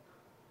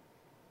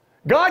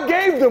 God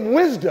gave them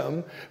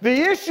wisdom.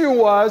 The issue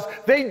was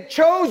they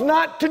chose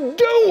not to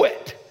do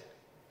it.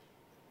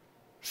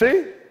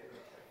 See?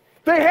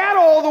 They had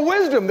all the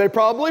wisdom. They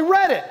probably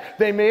read it.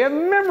 They may have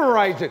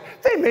memorized it.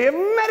 They may have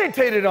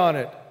meditated on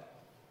it.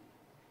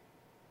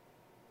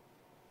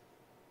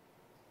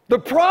 The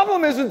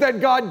problem isn't that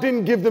God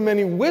didn't give them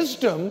any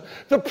wisdom.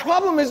 The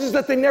problem is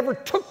that they never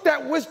took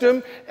that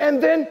wisdom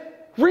and then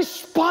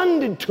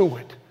responded to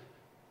it.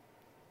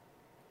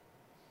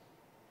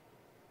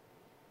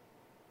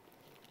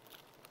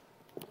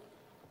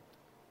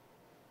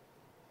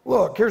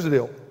 Look, here's the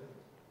deal.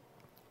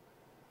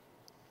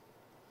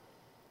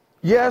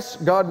 Yes,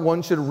 God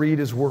wants you to read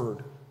His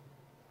Word.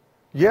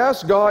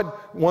 Yes, God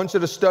wants you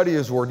to study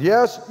His Word.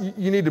 Yes,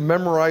 you need to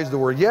memorize the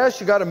Word.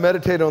 Yes, you got to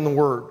meditate on the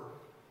Word.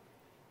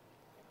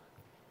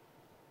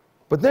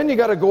 But then you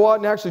got to go out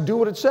and actually do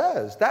what it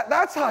says.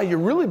 That's how you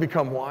really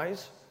become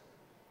wise.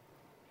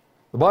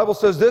 The Bible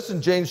says this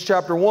in James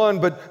chapter 1,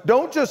 but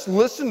don't just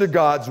listen to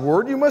God's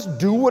Word. You must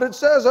do what it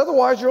says.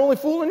 Otherwise, you're only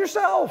fooling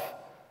yourself.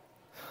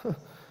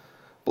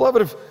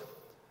 Beloved,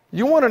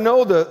 You want to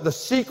know the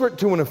secret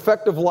to an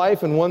effective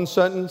life in one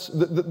sentence?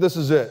 This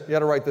is it. You got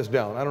to write this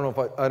down. I don't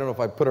know if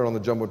I put it on the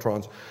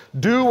jumbotrons.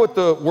 Do what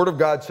the Word of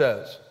God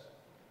says.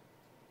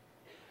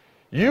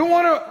 You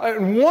want to,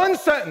 in one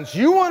sentence,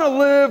 you want to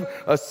live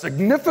a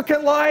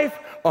significant life,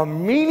 a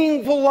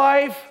meaningful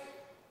life,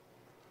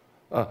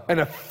 an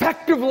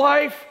effective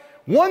life.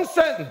 One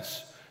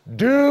sentence.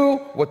 Do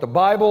what the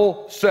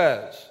Bible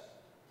says.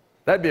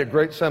 That'd be a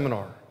great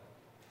seminar.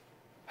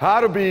 How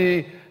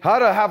to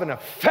have an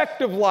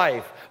effective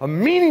life, a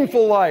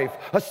meaningful life,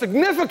 a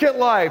significant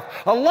life,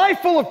 a life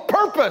full of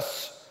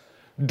purpose.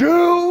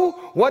 Do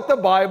what the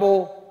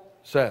Bible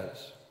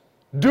says.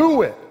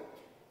 Do it.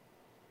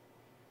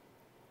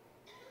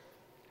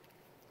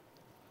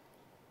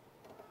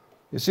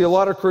 You see, a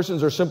lot of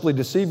Christians are simply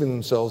deceiving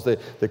themselves.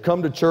 They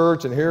come to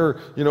church and hear,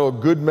 a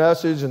good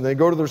message, and they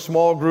go to their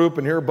small group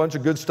and hear a bunch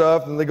of good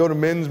stuff, and they go to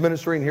men's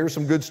ministry and hear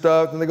some good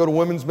stuff, and they go to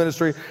women's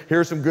ministry,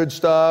 hear some good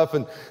stuff,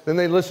 and then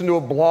they listen to a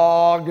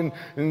blog and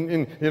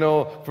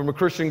from a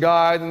Christian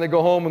guy, then they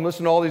go home and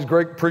listen to all these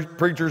great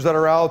preachers that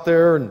are out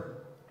there, and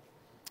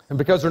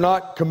because they're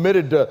not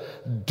committed to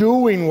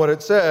doing what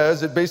it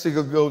says, it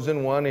basically goes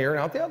in one ear and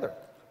out the other.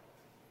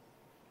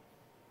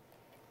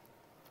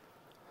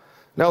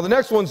 Now, the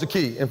next one's the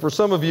key, and for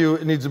some of you,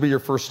 it needs to be your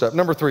first step.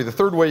 Number 3, the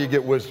third way you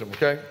get wisdom,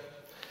 okay,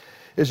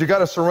 is you got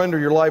to surrender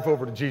your life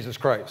over to Jesus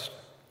Christ.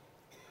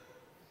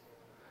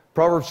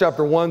 Proverbs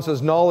chapter 1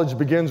 says, knowledge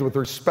begins with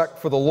respect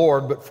for the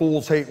Lord, but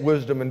fools hate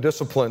wisdom and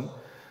discipline.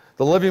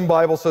 The Living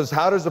Bible says,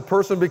 how does a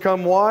person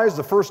become wise?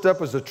 The first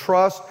step is to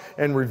trust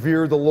and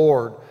revere the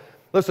Lord.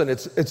 Listen,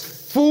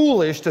 it's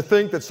foolish to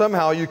think that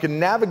somehow you can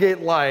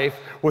navigate life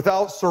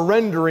without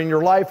surrendering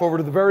your life over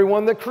to the very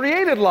one that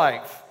created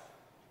life.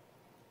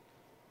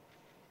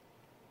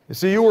 You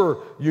see, you were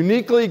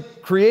uniquely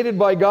created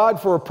by God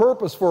for a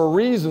purpose, for a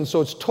reason, so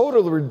it's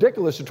totally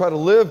ridiculous to try to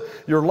live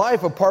your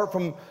life apart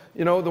from,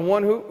 the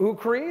one who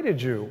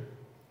created you.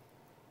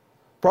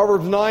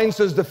 Proverbs 9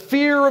 says, the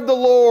fear of the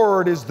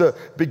Lord is the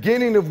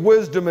beginning of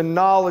wisdom, and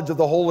knowledge of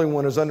the Holy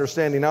One is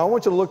understanding. Now, I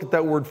want you to look at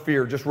that word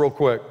fear just real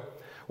quick.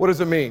 What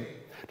does it mean?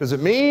 Does it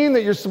mean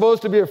that you're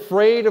supposed to be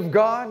afraid of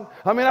God?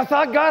 I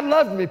thought God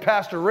loved me,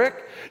 Pastor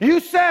Rick. You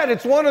said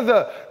it's one of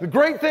the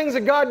great things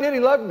that God did. He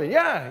loved me.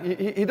 Yeah,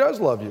 he does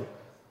love you.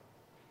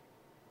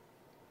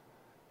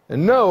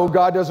 And no,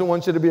 God doesn't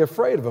want you to be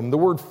afraid of Him. The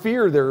word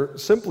fear there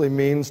simply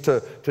means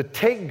to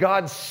take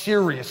God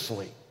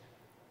seriously.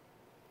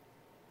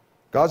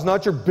 God's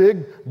not your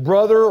big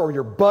brother or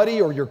your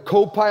buddy or your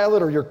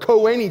co-pilot or your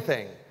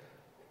co-anything.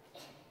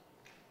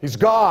 He's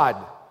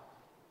God.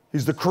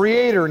 He's the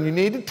creator, and you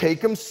need to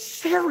take Him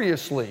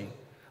seriously.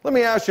 Let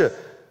me ask you,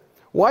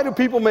 why do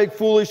people make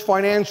foolish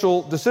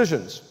financial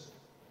decisions?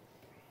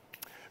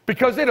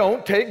 Because they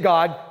don't take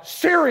God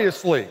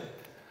seriously.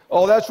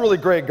 Oh, that's really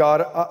great,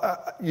 God.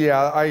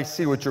 Yeah, I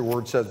see what your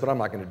word says, but I'm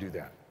not going to do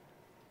that.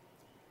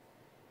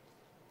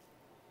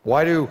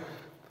 Why do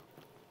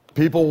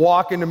people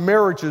walk into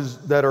marriages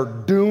that are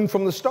doomed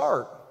from the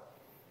start?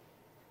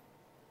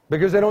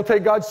 Because they don't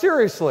take God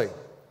seriously.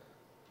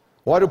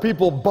 Why do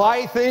people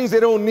buy things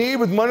they don't need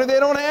with money they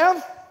don't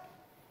have?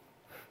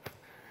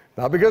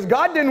 Not because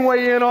God didn't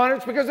weigh in on it,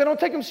 it's because they don't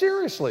take Him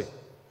seriously.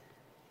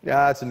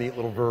 Yeah, that's a neat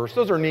little verse.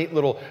 Those are neat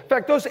little, in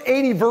fact, those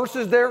 80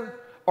 verses there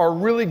are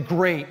really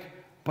great,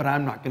 but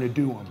I'm not going to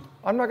do them.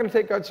 I'm not going to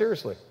take God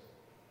seriously.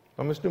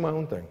 I'm going to do my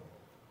own thing.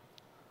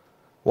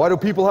 Why do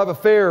people have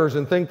affairs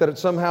and think that it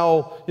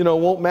somehow,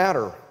 won't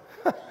matter?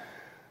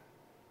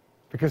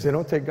 Because they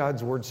don't take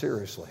God's word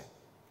seriously.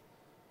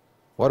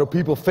 Why do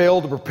people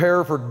fail to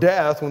prepare for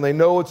death when they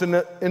know it's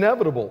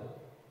inevitable?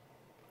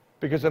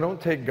 Because they don't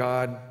take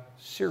God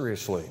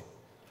seriously.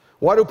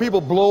 Why do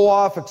people blow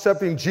off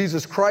accepting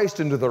Jesus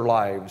Christ into their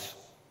lives?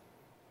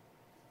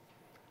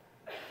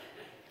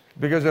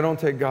 Because they don't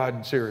take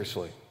God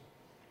seriously.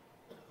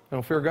 They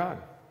don't fear God.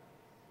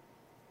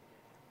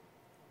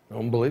 They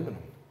don't believe in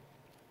Him.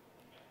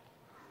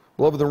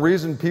 Beloved, the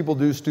reason people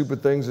do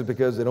stupid things is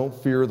because they don't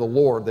fear the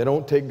Lord. They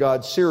don't take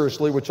God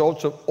seriously, which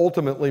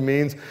ultimately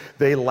means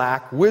they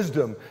lack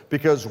wisdom.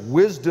 Because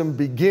wisdom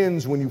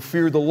begins when you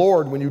fear the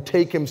Lord, when you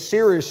take Him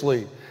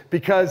seriously,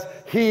 because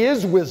He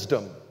is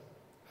wisdom.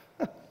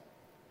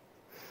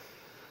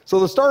 So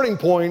the starting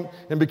point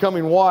in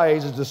becoming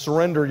wise is to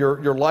surrender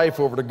your life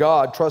over to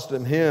God, trust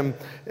in Him,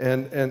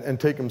 and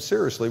take Him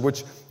seriously,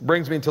 which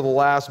brings me to the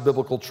last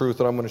biblical truth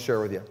that I'm going to share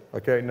with you.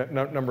 Okay,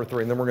 number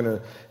 3, and then we're going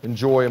to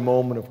enjoy a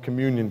moment of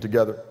communion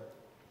together.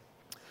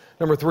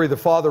 Number 3, the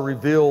Father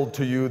revealed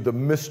to you the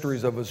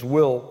mysteries of His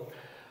will.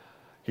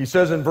 He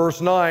says in verse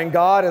 9,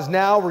 God has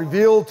now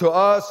revealed to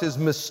us His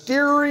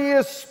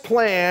mysterious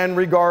plan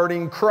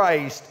regarding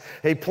Christ,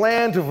 a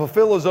plan to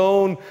fulfill His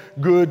own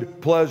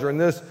good pleasure.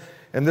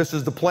 And this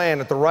is the plan.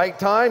 At the right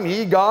time,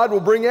 He, God, will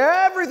bring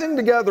everything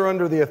together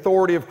under the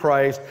authority of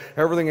Christ,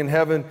 everything in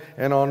heaven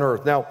and on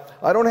earth. Now,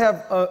 I don't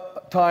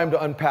have time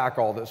to unpack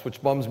all this,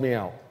 which bums me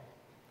out.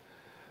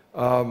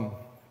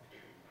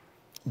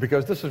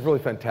 Because this is really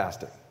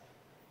fantastic.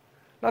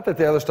 Not that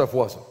the other stuff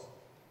wasn't.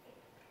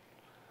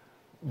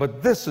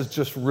 But this is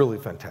just really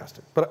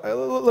fantastic. But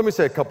let me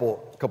say a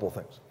couple of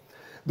things.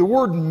 The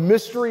word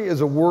mystery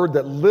is a word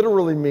that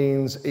literally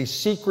means a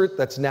secret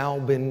that's now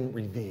been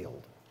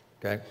revealed.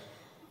 Okay?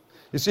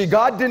 You see,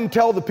 God didn't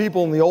tell the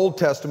people in the Old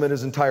Testament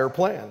his entire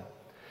plan.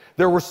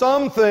 There were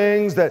some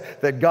things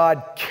that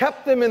God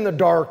kept them in the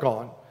dark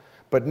on,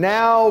 but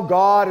now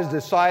God has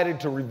decided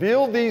to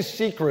reveal these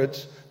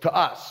secrets to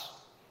us.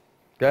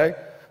 Okay?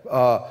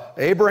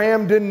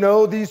 Abraham didn't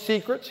know these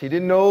secrets. He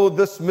didn't know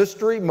this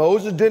mystery.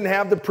 Moses didn't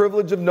have the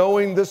privilege of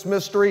knowing this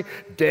mystery.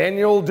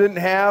 Daniel didn't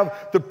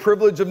have the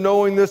privilege of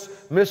knowing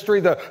this mystery.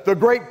 The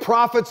great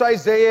prophets,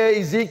 Isaiah,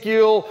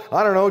 Ezekiel,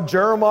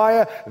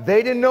 Jeremiah,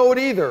 they didn't know it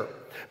either.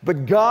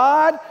 But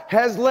God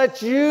has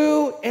let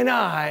you and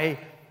I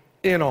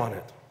in on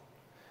it.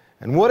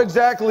 And what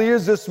exactly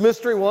is this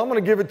mystery? Well, I'm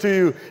going to give it to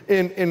you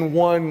in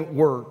one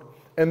word.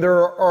 And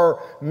there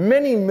are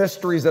many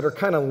mysteries that are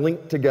kind of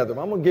linked together.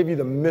 I'm going to give you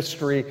the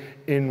mystery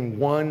in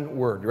one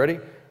word. You ready?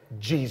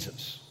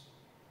 Jesus.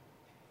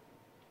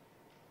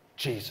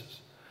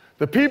 Jesus.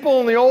 The people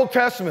in the Old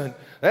Testament,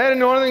 they didn't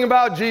know anything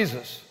about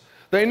Jesus.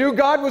 They knew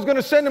God was going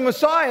to send a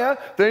Messiah.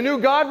 They knew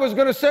God was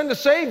going to send a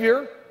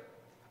Savior.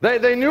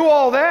 They knew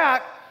all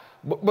that,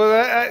 but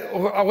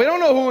we don't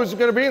know who it was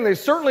going to be, and they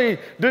certainly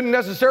didn't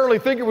necessarily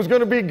think it was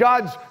going to be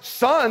God's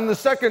Son, the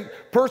second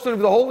person of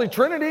the Holy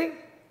Trinity.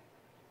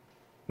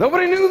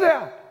 Nobody knew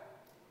that.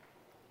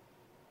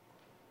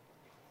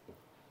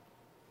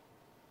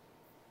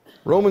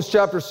 Romans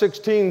chapter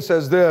 16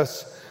 says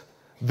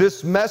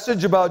this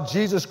message about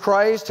Jesus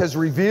Christ has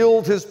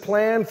revealed his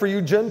plan for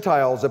you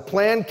Gentiles, a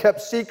plan kept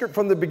secret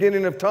from the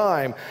beginning of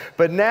time.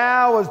 But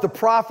now, as the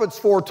prophets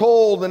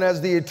foretold and as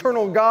the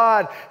eternal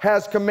God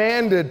has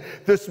commanded,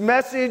 this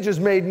message is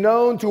made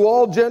known to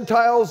all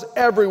Gentiles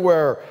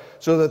everywhere,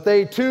 so that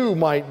they too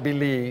might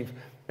believe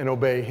and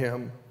obey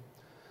him.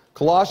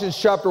 Colossians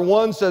chapter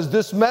 1 says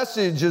this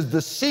message is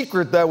the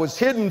secret that was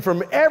hidden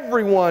from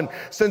everyone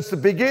since the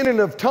beginning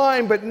of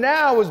time, but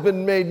now has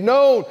been made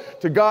known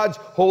to God's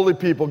holy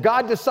people.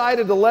 God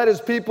decided to let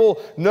his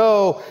people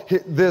know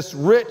this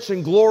rich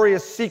and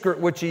glorious secret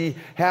which he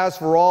has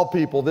for all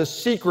people. This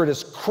secret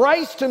is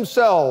Christ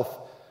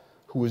himself,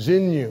 who is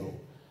in you.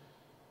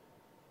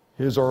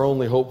 He is our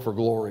only hope for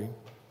glory.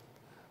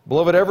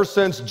 Beloved, ever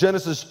since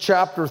Genesis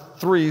chapter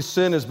 3,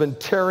 sin has been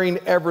tearing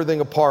everything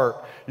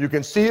apart. You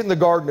can see it in the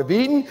Garden of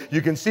Eden. You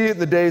can see it in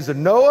the days of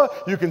Noah.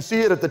 You can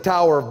see it at the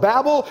Tower of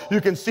Babel. You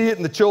can see it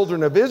in the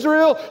children of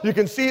Israel. You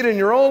can see it in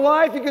your own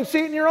life. You can see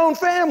it in your own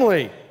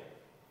family.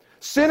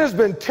 Sin has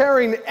been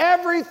tearing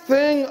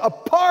everything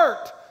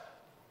apart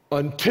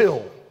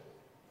until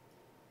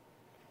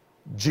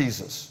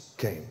Jesus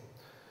came.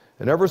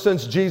 And ever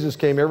since Jesus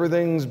came,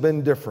 everything's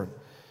been different.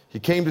 He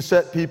came to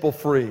set people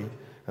free.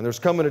 And there's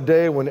coming a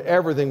day when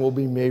everything will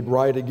be made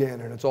right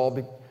again. And it's all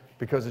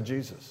because of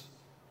Jesus.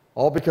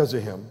 All because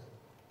of him.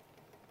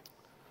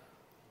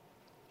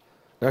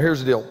 Now here's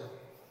the deal.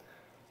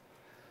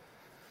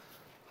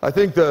 I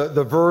think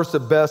the verse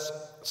that best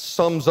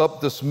sums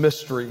up this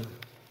mystery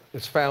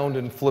is found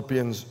in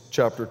Philippians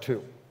chapter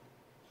 2.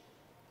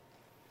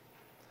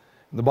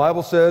 The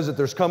Bible says that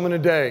there's coming a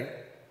day,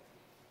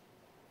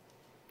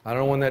 I don't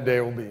know when that day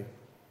will be,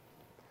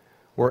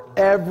 where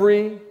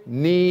every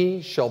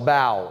knee shall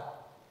bow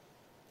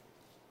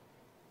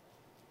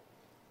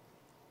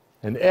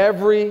and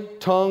every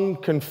tongue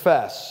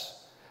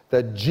confess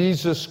that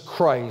Jesus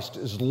Christ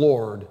is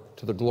Lord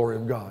to the glory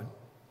of God.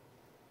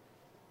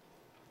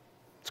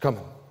 It's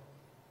coming.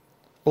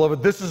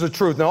 Beloved, this is the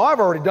truth. Now,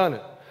 I've already done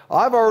it.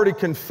 I've already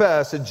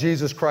confessed that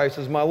Jesus Christ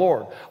is my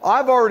Lord.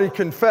 I've already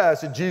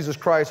confessed that Jesus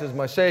Christ is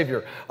my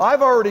Savior.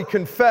 I've already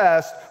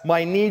confessed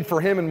my need for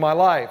him in my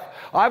life.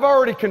 I've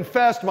already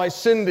confessed my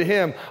sin to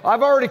him.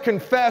 I've already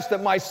confessed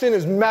that my sin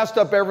has messed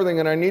up everything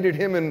and I needed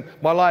him in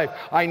my life.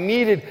 I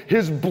needed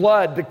his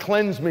blood to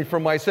cleanse me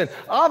from my sin.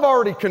 I've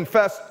already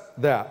confessed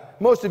that.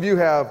 Most of you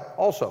have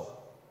also.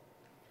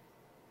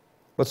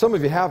 But some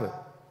of you haven't.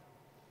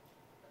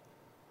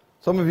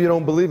 Some of you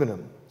don't believe in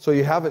him, so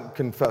you haven't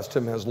confessed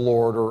him as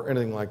Lord or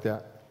anything like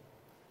that.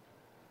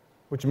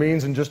 Which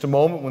means in just a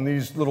moment when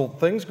these little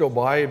things go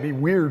by, it'd be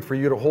weird for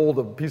you to hold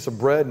a piece of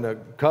bread and a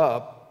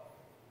cup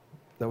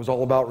that was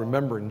all about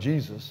remembering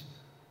Jesus,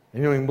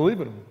 and you don't even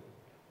believe in him.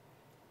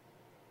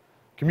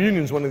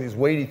 Communion is one of these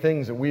weighty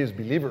things that we as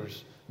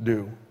believers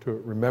do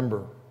to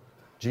remember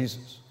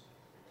Jesus.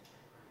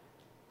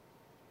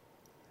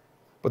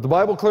 But the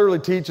Bible clearly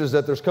teaches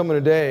that there's coming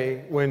a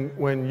day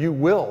when you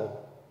will.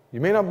 You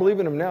may not believe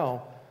in him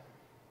now,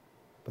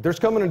 but there's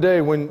coming a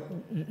day when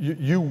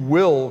you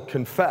will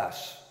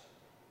confess.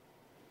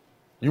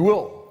 You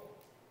will.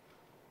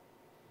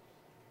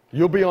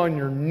 You'll be on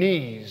your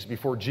knees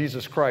before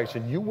Jesus Christ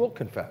and you will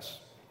confess.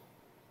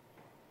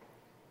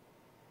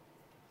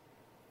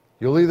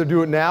 You'll either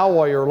do it now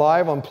while you're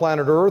alive on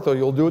planet Earth, or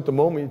you'll do it the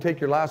moment you take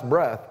your last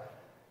breath.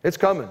 It's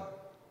coming.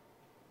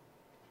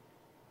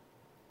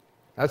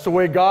 That's the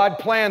way God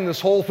planned this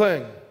whole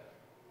thing.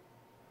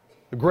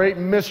 The great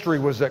mystery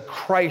was that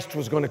Christ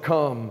was going to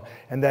come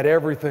and that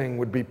everything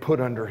would be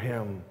put under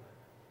him.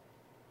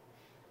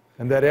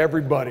 and that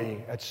everybody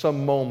at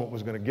some moment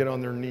was going to get on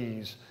their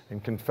knees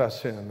and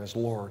confess Him as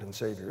Lord and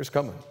Savior. It's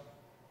coming.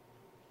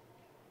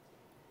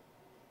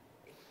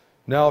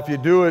 Now, if you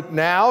do it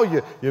now,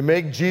 you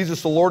make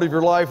Jesus the Lord of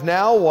your life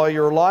now while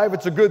you're alive,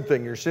 it's a good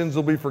thing. Your sins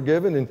will be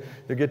forgiven and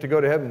you'll get to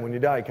go to heaven when you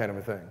die, kind of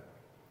a thing.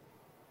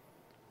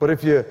 But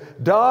if you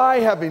die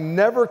having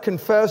never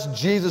confessed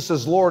Jesus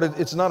as Lord,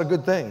 it's not a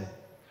good thing.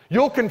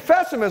 You'll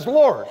confess Him as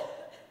Lord,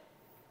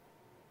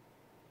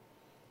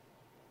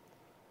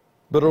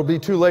 but it'll be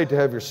too late to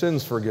have your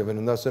sins forgiven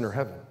and thus enter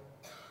heaven.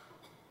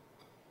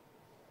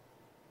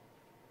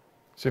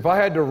 See, if I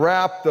had to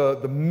wrap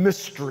the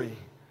mystery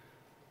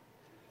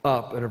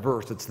up in a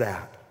verse, it's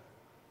that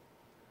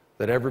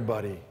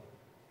everybody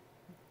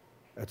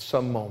at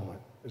some moment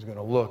is going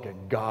to look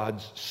at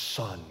God's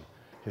Son,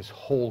 His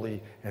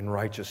holy and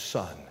righteous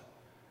Son,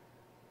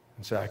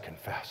 and say, I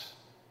confess,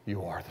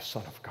 you are the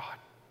Son of God.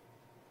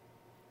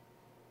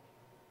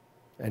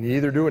 And you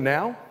either do it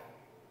now,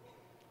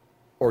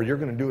 or you're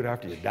going to do it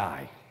after you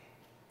die.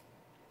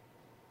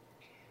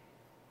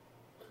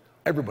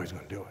 Everybody's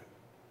going to do it.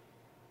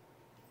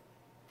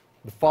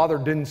 The Father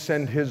didn't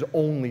send His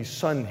only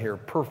Son here,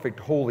 perfect,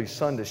 holy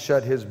Son, to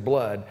shed His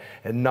blood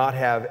and not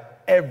have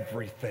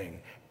everybody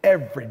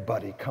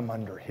come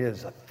under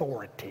His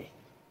authority.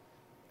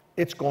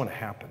 It's going to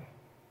happen.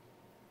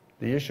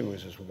 The issue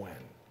is when.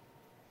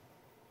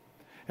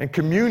 And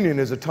communion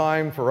is a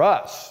time for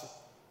us,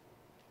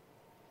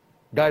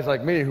 guys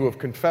like me who have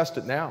confessed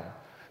it now,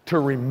 to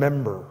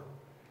remember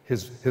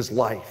His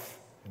life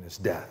and His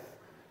death,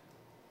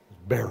 His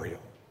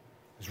burial,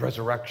 His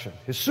resurrection,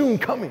 His soon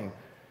coming.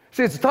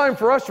 See, it's time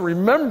for us to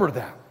remember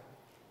that.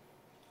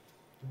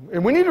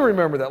 And we need to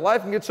remember that.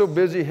 Life can get so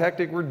busy,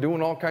 hectic, we're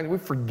doing all kinds. We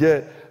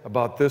forget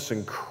about this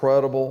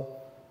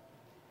incredible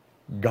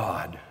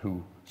God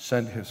who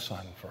sent His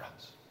Son for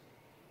us.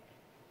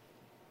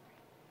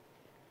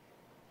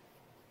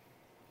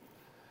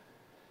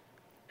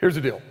 Here's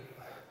the deal.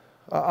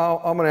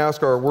 I'm going to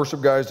ask our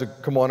worship guys to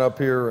come on up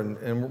here,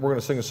 and we're going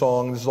to sing a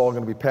song. This is all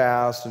going to be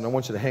passed, and I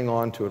want you to hang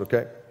on to it,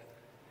 okay?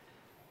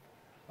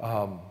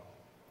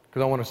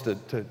 Because I want us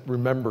to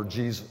remember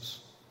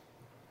Jesus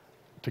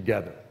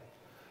together.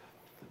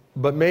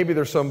 But maybe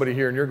there's somebody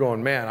here and you're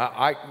going, man,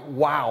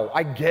 wow,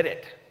 I get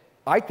it.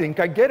 I think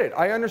I get it.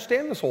 I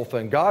understand this whole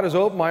thing. God has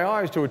opened my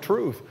eyes to a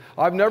truth.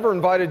 I've never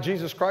invited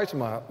Jesus Christ in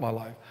my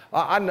life.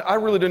 I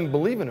really didn't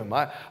believe in Him.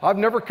 I've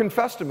never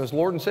confessed Him as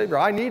Lord and Savior.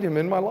 I need Him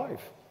in my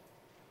life.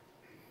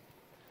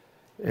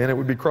 And it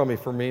would be crummy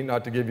for me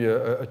not to give you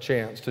a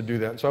chance to do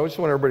that. So I just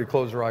want everybody to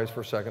close their eyes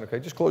for a second, okay?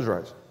 Just close your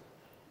eyes.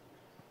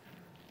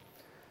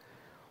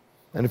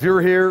 And if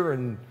you're here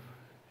and,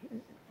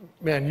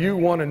 man, you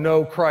want to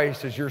know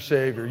Christ as your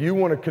Savior, you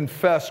want to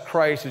confess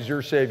Christ as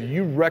your Savior,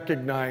 you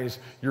recognize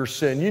your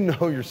sin, you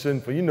know you're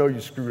sinful, you know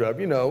you screwed up,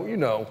 you know.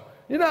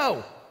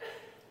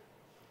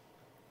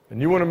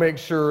 And you want to make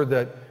sure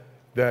that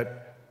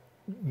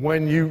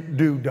when you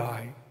do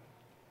die,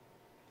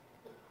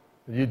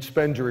 you'd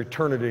spend your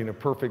eternity in a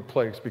perfect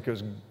place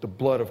because the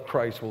blood of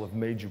Christ will have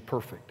made you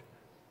perfect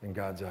in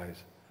God's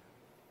eyes.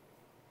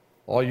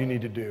 All you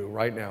need to do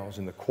right now is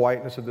in the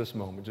quietness of this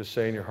moment, just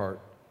say in your heart,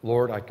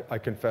 Lord, I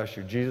confess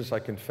you. Jesus, I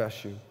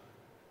confess you.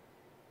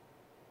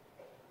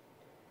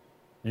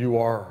 You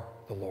are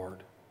the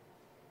Lord.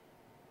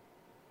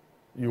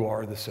 You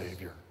are the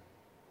Savior.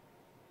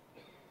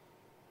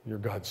 You're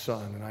God's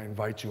Son, and I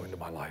invite you into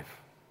my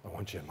life. I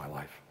want you in my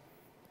life.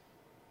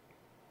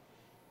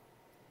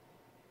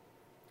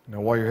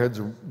 Now, while your heads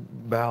are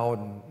bowed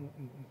and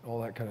all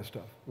that kind of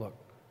stuff, look,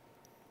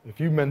 if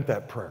you meant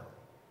that prayer,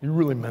 you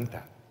really meant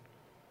that.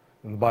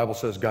 And the Bible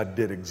says God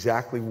did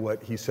exactly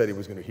what He said He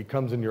was going to do. He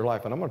comes into your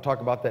life. And I'm going to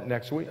talk about that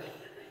next week.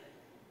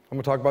 I'm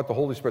going to talk about the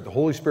Holy Spirit. The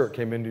Holy Spirit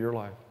came into your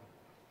life.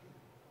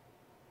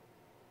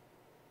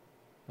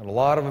 And a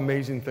lot of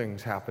amazing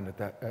things happened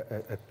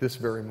at this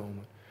very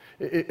moment.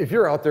 If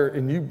you're out there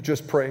and you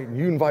just prayed and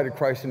you invited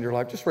Christ into your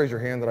life, just raise your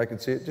hand that I can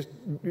see it. Just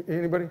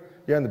anybody?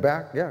 Yeah, in the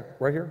back? Yeah,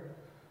 right here.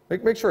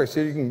 Make sure I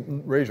see it. You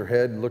can raise your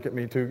head and look at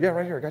me too. Yeah,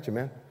 right here. I got you,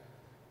 man.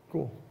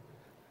 Cool.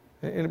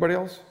 Anybody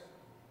else?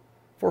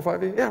 4 or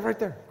 5 of you? Yeah, right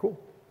there. Cool.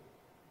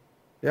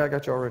 Yeah, I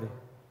got you already.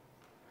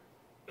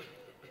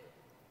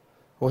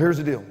 Well, here's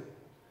the deal.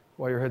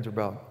 While your heads are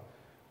bowed.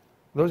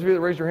 Those of you that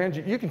raised your hands,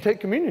 you can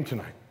take communion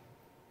tonight.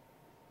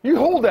 You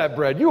hold that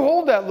bread. You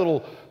hold that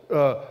little,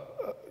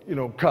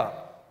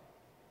 cup.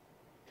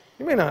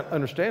 You may not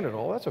understand it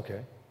all. That's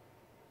okay.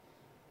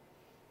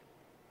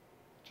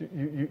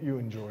 You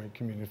enjoy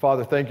communion.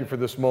 Father, thank you for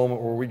this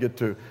moment where we get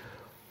to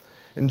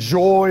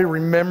enjoy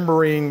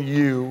remembering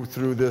you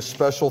through this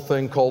special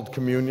thing called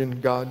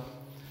communion, God.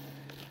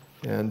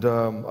 And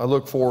I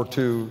look forward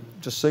to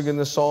just singing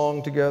this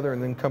song together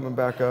and then coming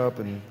back up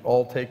and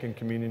all taking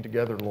communion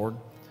together, Lord.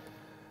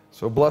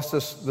 So bless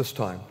this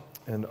time.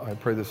 And I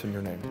pray this in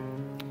your name.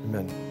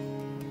 Amen.